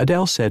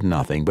 Adele said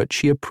nothing, but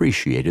she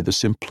appreciated the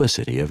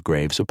simplicity of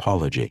Graves'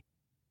 apology.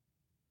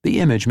 The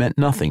image meant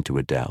nothing to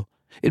Adele.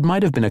 It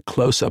might have been a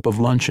close-up of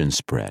luncheon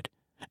spread,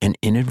 an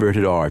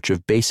inadverted arch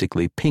of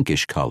basically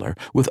pinkish color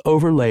with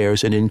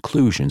overlayers and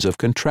inclusions of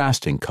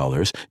contrasting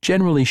colors,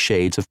 generally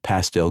shades of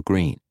pastel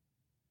green.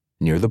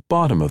 Near the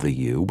bottom of the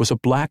U was a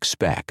black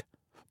speck.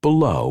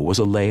 Below was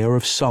a layer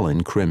of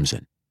sullen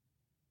crimson.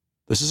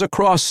 "This is a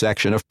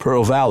cross-section of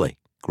Pearl Valley,"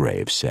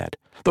 Graves said.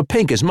 "The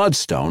pink is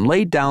mudstone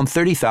laid down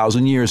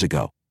 30,000 years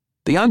ago.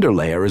 The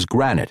underlayer is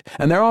granite,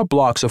 and there are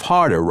blocks of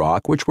harder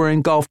rock which were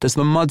engulfed as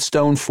the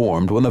mudstone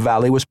formed when the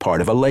valley was part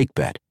of a lake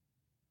bed."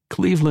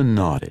 Cleveland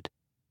nodded.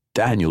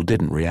 Daniel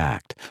didn't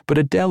react, but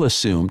Adele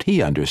assumed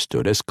he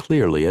understood as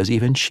clearly as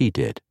even she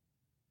did.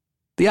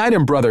 "The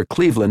item Brother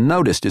Cleveland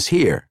noticed is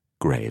here,"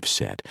 Graves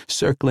said,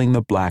 circling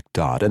the black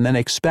dot and then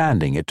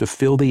expanding it to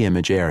fill the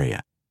image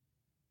area.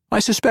 "I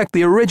suspect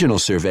the original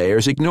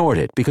surveyors ignored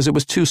it because it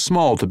was too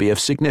small to be of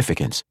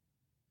significance.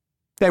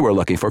 They were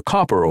looking for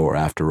copper ore,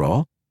 after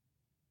all."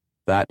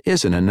 "That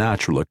isn't a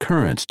natural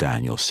occurrence,"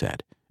 Daniel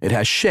said. "It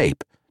has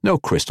shape. No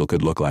crystal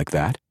could look like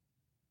that."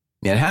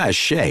 "It has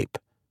shape,"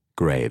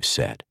 Graves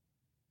said.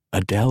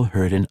 Adele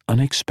heard an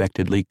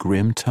unexpectedly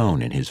grim tone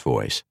in his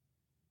voice.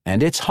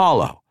 "And it's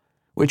hollow,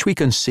 which we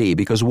can see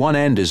because one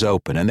end is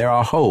open and there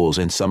are holes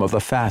in some of the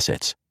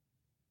facets."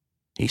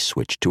 He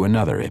switched to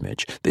another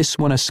image, this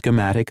one a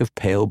schematic of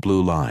pale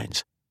blue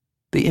lines.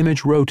 The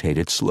image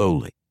rotated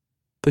slowly.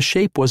 The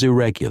shape was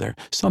irregular,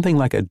 something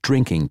like a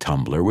drinking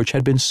tumbler which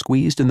had been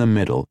squeezed in the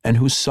middle and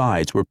whose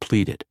sides were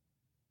pleated.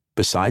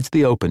 Besides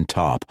the open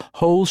top,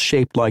 holes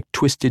shaped like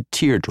twisted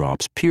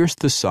teardrops pierced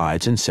the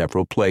sides in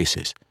several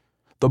places.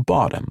 The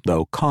bottom,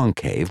 though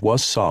concave,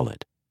 was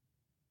solid.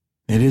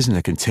 "It isn't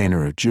a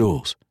container of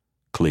jewels,"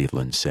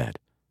 Cleveland said,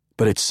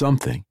 "but it's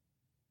something.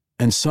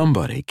 And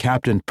somebody,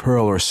 Captain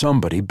Pearl or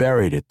somebody,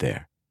 buried it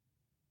there."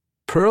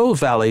 "Pearl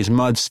Valley's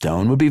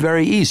mudstone would be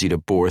very easy to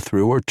bore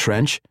through or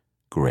trench,"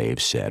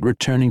 Graves said,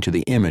 returning to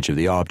the image of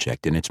the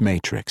object in its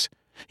matrix.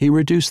 He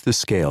reduced the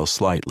scale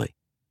slightly.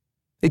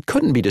 "It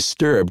couldn't be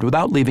disturbed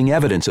without leaving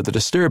evidence of the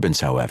disturbance,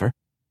 however.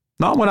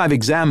 Not when I've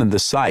examined the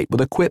site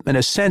with equipment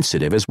as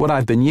sensitive as what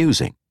I've been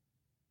using."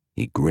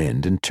 He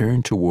grinned and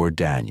turned toward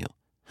Daniel.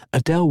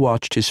 Adele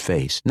watched his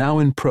face, now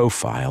in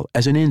profile,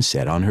 as an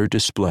inset on her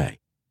display.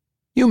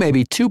 "You may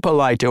be too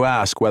polite to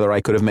ask whether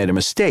I could have made a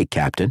mistake,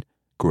 Captain,"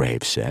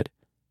 Graves said.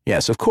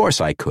 "Yes, of course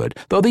I could,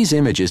 though these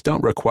images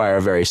don't require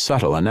very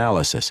subtle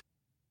analysis.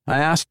 I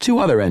asked 2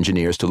 other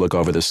engineers to look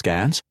over the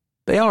scans.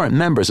 They aren't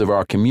members of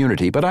our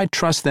community, but I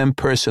trust them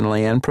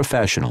personally and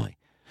professionally.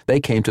 They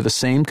came to the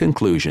same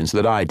conclusions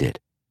that I did."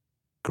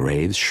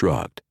 Graves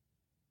shrugged.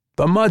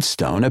 "The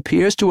mudstone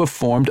appears to have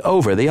formed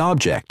over the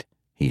object,"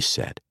 he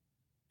said.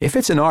 "If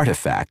it's an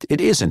artifact, it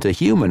isn't a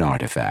human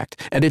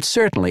artifact, and it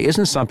certainly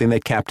isn't something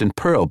that Captain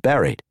Pearl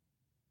buried."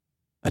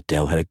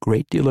 Adele had a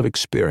great deal of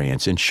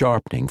experience in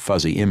sharpening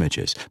fuzzy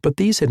images, but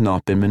these had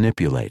not been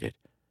manipulated.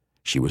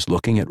 She was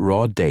looking at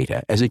raw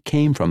data as it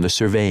came from the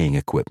surveying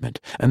equipment,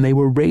 and they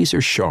were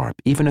razor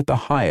sharp even at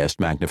the highest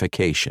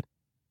magnification.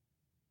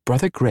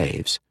 "Brother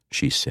Graves,"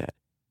 she said,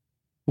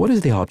 "what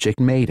is the object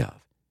made of?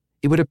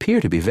 It would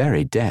appear to be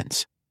very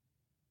dense."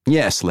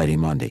 "Yes, Lady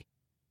Mundy,"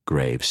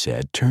 Graves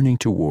said, turning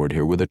toward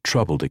her with a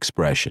troubled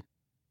expression.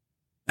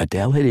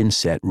 Adele had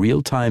inset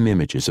real-time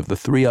images of the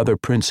 3 other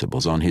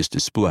principals on his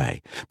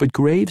display, but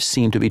Graves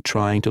seemed to be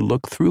trying to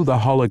look through the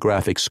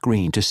holographic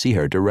screen to see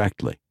her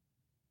directly.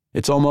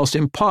 It's almost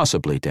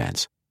impossibly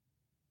dense.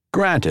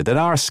 Granted that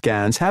our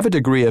scans have a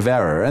degree of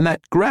error and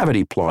that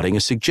gravity plotting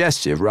is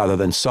suggestive rather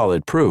than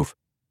solid proof.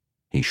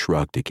 He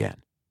shrugged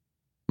again.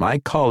 My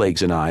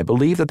colleagues and I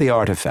believe that the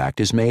artifact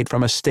is made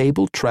from a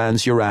stable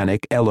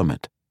transuranic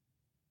element.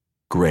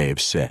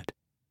 Graves said.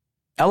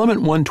 Element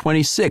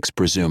 126,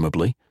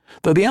 presumably,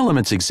 though the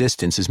element's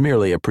existence is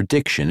merely a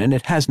prediction and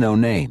it has no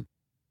name.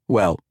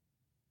 Well,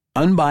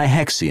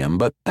 unbihexium,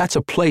 but that's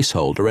a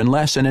placeholder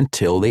unless and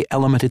until the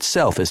element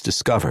itself is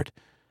discovered,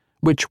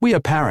 which we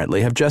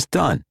apparently have just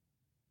done.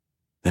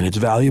 Then it's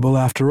valuable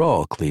after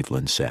all,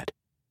 Cleveland said.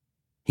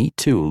 He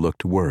too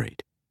looked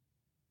worried.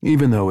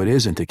 Even though it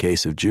isn't a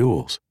case of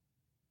jewels.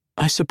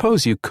 I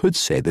suppose you could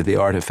say that the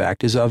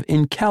artifact is of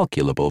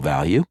incalculable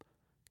value,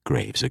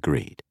 Graves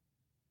agreed.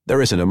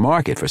 There isn't a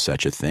market for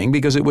such a thing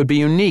because it would be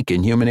unique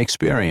in human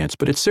experience,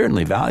 but it's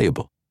certainly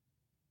valuable.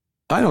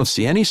 I don't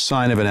see any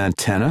sign of an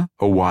antenna,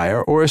 a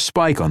wire, or a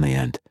spike on the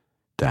end,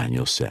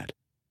 Daniel said.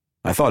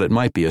 I thought it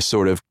might be a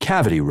sort of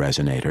cavity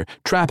resonator,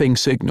 trapping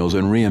signals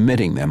and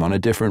re-emitting them on a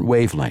different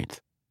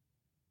wavelength.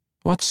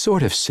 What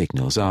sort of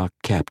signals,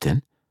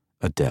 Captain?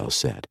 Adele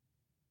said.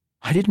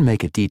 I didn't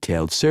make a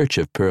detailed search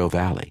of Pearl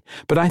Valley,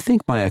 but I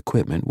think my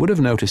equipment would have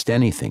noticed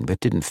anything that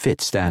didn't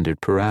fit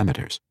standard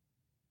parameters.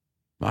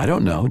 I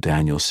don't know,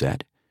 Daniel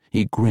said.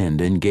 He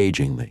grinned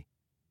engagingly.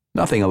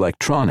 Nothing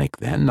electronic,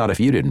 then, not if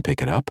you didn't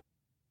pick it up.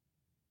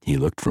 He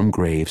looked from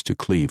Graves to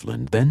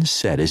Cleveland, then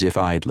said as if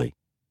idly,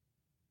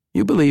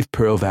 You believe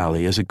Pearl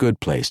Valley is a good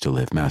place to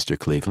live, Master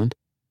Cleveland?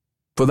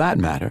 For that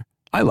matter,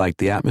 I like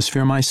the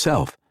atmosphere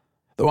myself,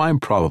 though I'm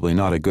probably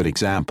not a good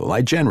example.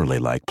 I generally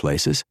like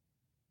places.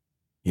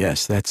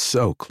 Yes, that's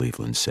so,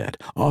 Cleveland said,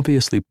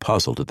 obviously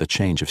puzzled at the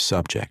change of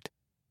subject.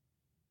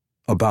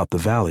 About the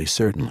valley,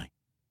 certainly.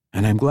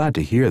 And I'm glad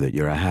to hear that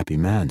you're a happy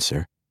man,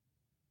 sir.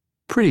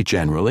 Pretty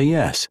generally,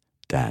 yes,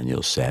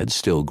 Daniel said,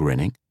 still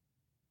grinning.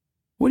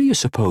 What do you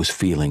suppose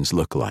feelings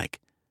look like?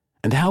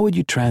 And how would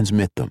you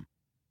transmit them?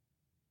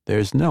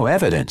 There's no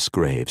evidence,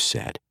 Graves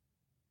said.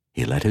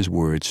 He let his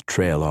words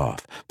trail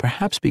off,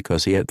 perhaps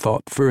because he had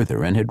thought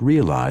further and had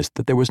realized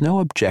that there was no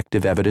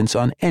objective evidence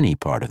on any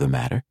part of the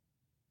matter.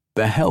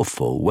 The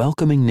healthful,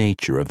 welcoming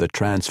nature of the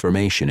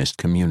transformationist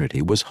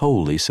community was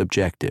wholly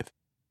subjective.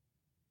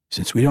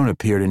 Since we don't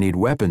appear to need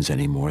weapons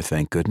anymore,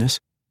 thank goodness,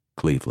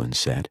 Cleveland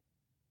said.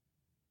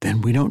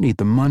 Then we don't need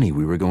the money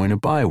we were going to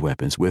buy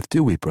weapons with,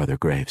 do we, Brother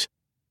Graves?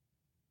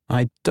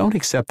 I don't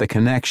accept the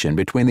connection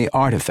between the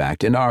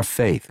artifact and our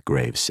faith,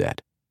 Graves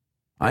said.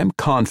 I'm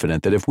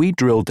confident that if we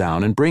drill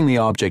down and bring the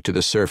object to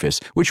the surface,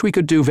 which we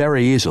could do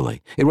very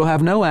easily, it will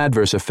have no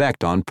adverse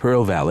effect on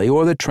Pearl Valley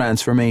or the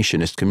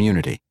transformationist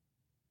community.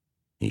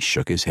 He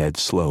shook his head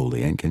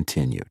slowly and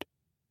continued.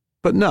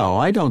 But no,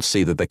 I don't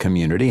see that the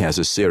community has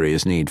a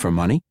serious need for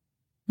money.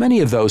 Many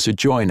of those who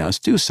join us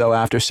do so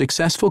after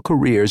successful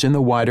careers in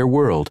the wider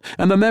world,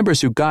 and the members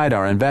who guide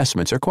our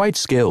investments are quite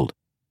skilled.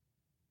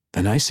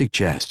 Then I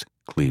suggest,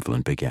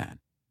 Cleveland began.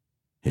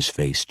 His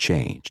face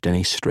changed, and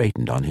he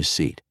straightened on his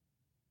seat.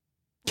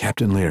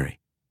 Captain Leary,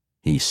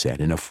 he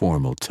said in a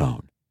formal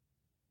tone,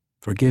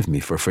 forgive me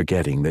for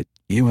forgetting that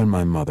you and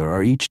my mother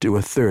are each due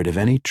 1/3 of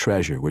any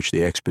treasure which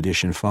the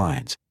expedition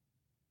finds.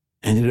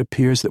 And it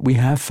appears that we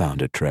have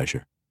found a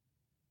treasure.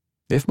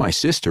 If my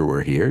sister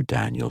were here,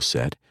 Daniel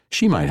said,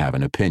 she might have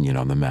an opinion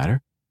on the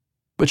matter.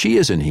 But she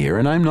isn't here,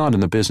 and I'm not in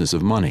the business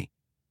of money.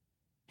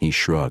 He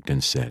shrugged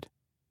and said,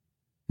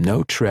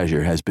 No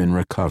treasure has been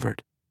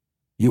recovered.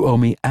 You owe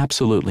me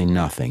absolutely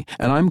nothing,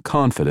 and I'm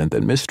confident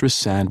that Mistress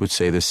Sand would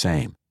say the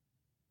same.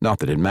 Not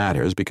that it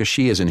matters, because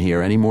she isn't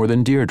here any more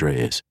than Deirdre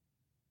is.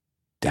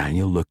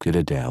 Daniel looked at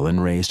Adele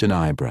and raised an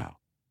eyebrow.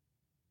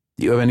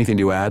 Do you have anything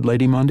to add,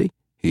 Lady Mundy?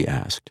 He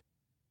asked.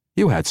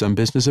 You had some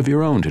business of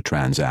your own to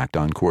transact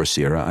on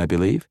Corsaira, I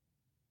believe.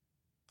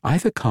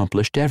 I've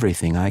accomplished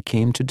everything I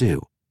came to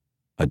do,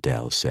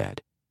 Adele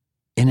said,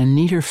 in a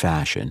neater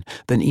fashion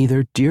than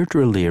either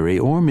Deirdre Leary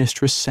or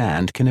Mistress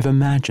Sand can have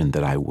imagined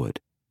that I would.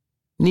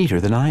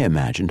 Neater than I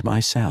imagined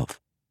myself.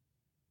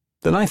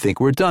 Then I think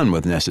we're done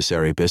with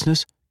necessary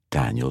business,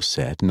 Daniel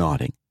said,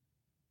 nodding.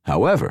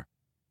 However,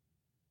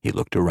 he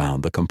looked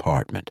around the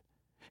compartment.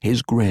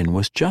 His grin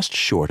was just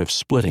short of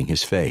splitting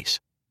his face.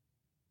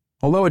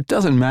 Although it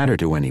doesn't matter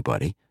to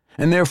anybody,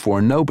 and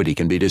therefore nobody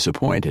can be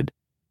disappointed,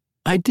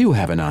 I do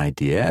have an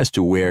idea as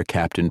to where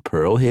Captain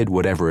Pearl hid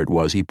whatever it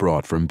was he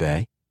brought from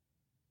Bay.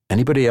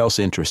 Anybody else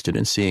interested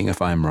in seeing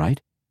if I'm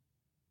right?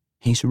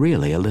 He's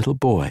really a little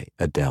boy,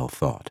 Adele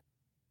thought.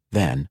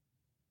 Then,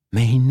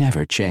 may he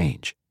never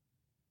change.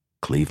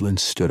 Cleveland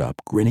stood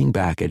up, grinning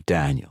back at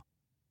Daniel.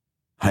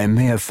 I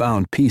may have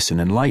found peace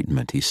and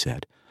enlightenment, he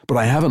said, but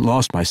I haven't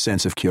lost my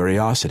sense of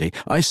curiosity.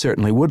 I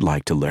certainly would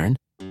like to learn.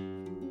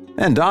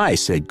 And I,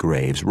 said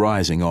Graves,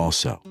 rising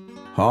also.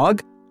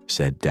 Hog,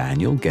 said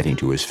Daniel, getting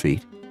to his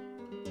feet.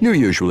 You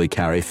usually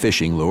carry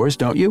fishing lures,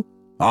 don't you?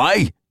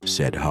 "Aye,"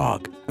 said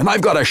Hogg, "and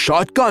I've got a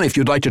shotgun if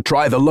you'd like to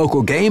try the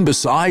local game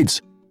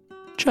besides."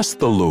 "Just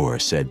the lure,"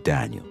 said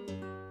Daniel.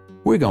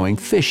 "We're going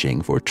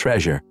fishing for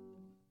treasure."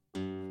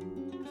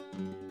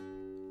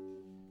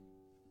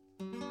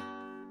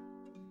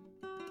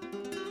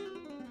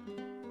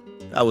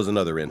 That was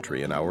another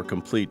entry in our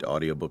complete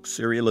audiobook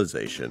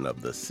serialization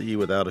of The Sea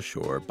Without a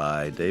Shore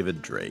by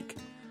David Drake.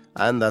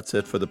 And that's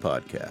it for the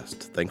podcast.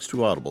 Thanks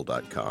to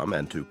Audible.com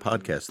and to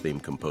podcast theme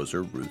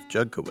composer Ruth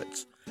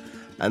Judkowitz.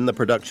 And the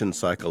production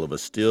cycle of a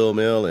steel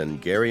mill in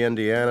Gary,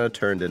 Indiana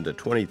turned into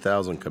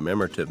 20,000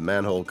 commemorative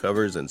manhole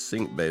covers and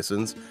sink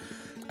basins,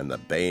 and the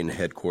Bain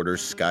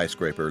headquarters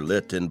skyscraper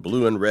lit in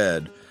blue and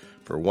red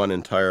for one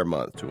entire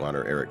month to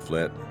honor Eric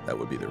Flint, that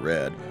would be the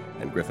red,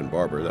 and Griffin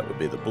Barber, that would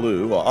be the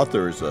blue,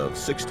 authors of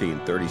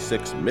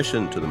 1636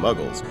 Mission to the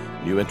Mughals,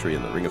 new entry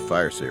in the Ring of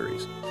Fire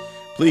series.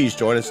 Please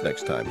join us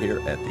next time here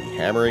at the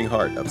hammering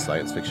heart of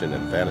science fiction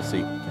and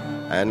fantasy,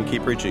 and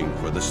keep reaching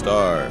for the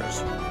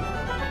stars.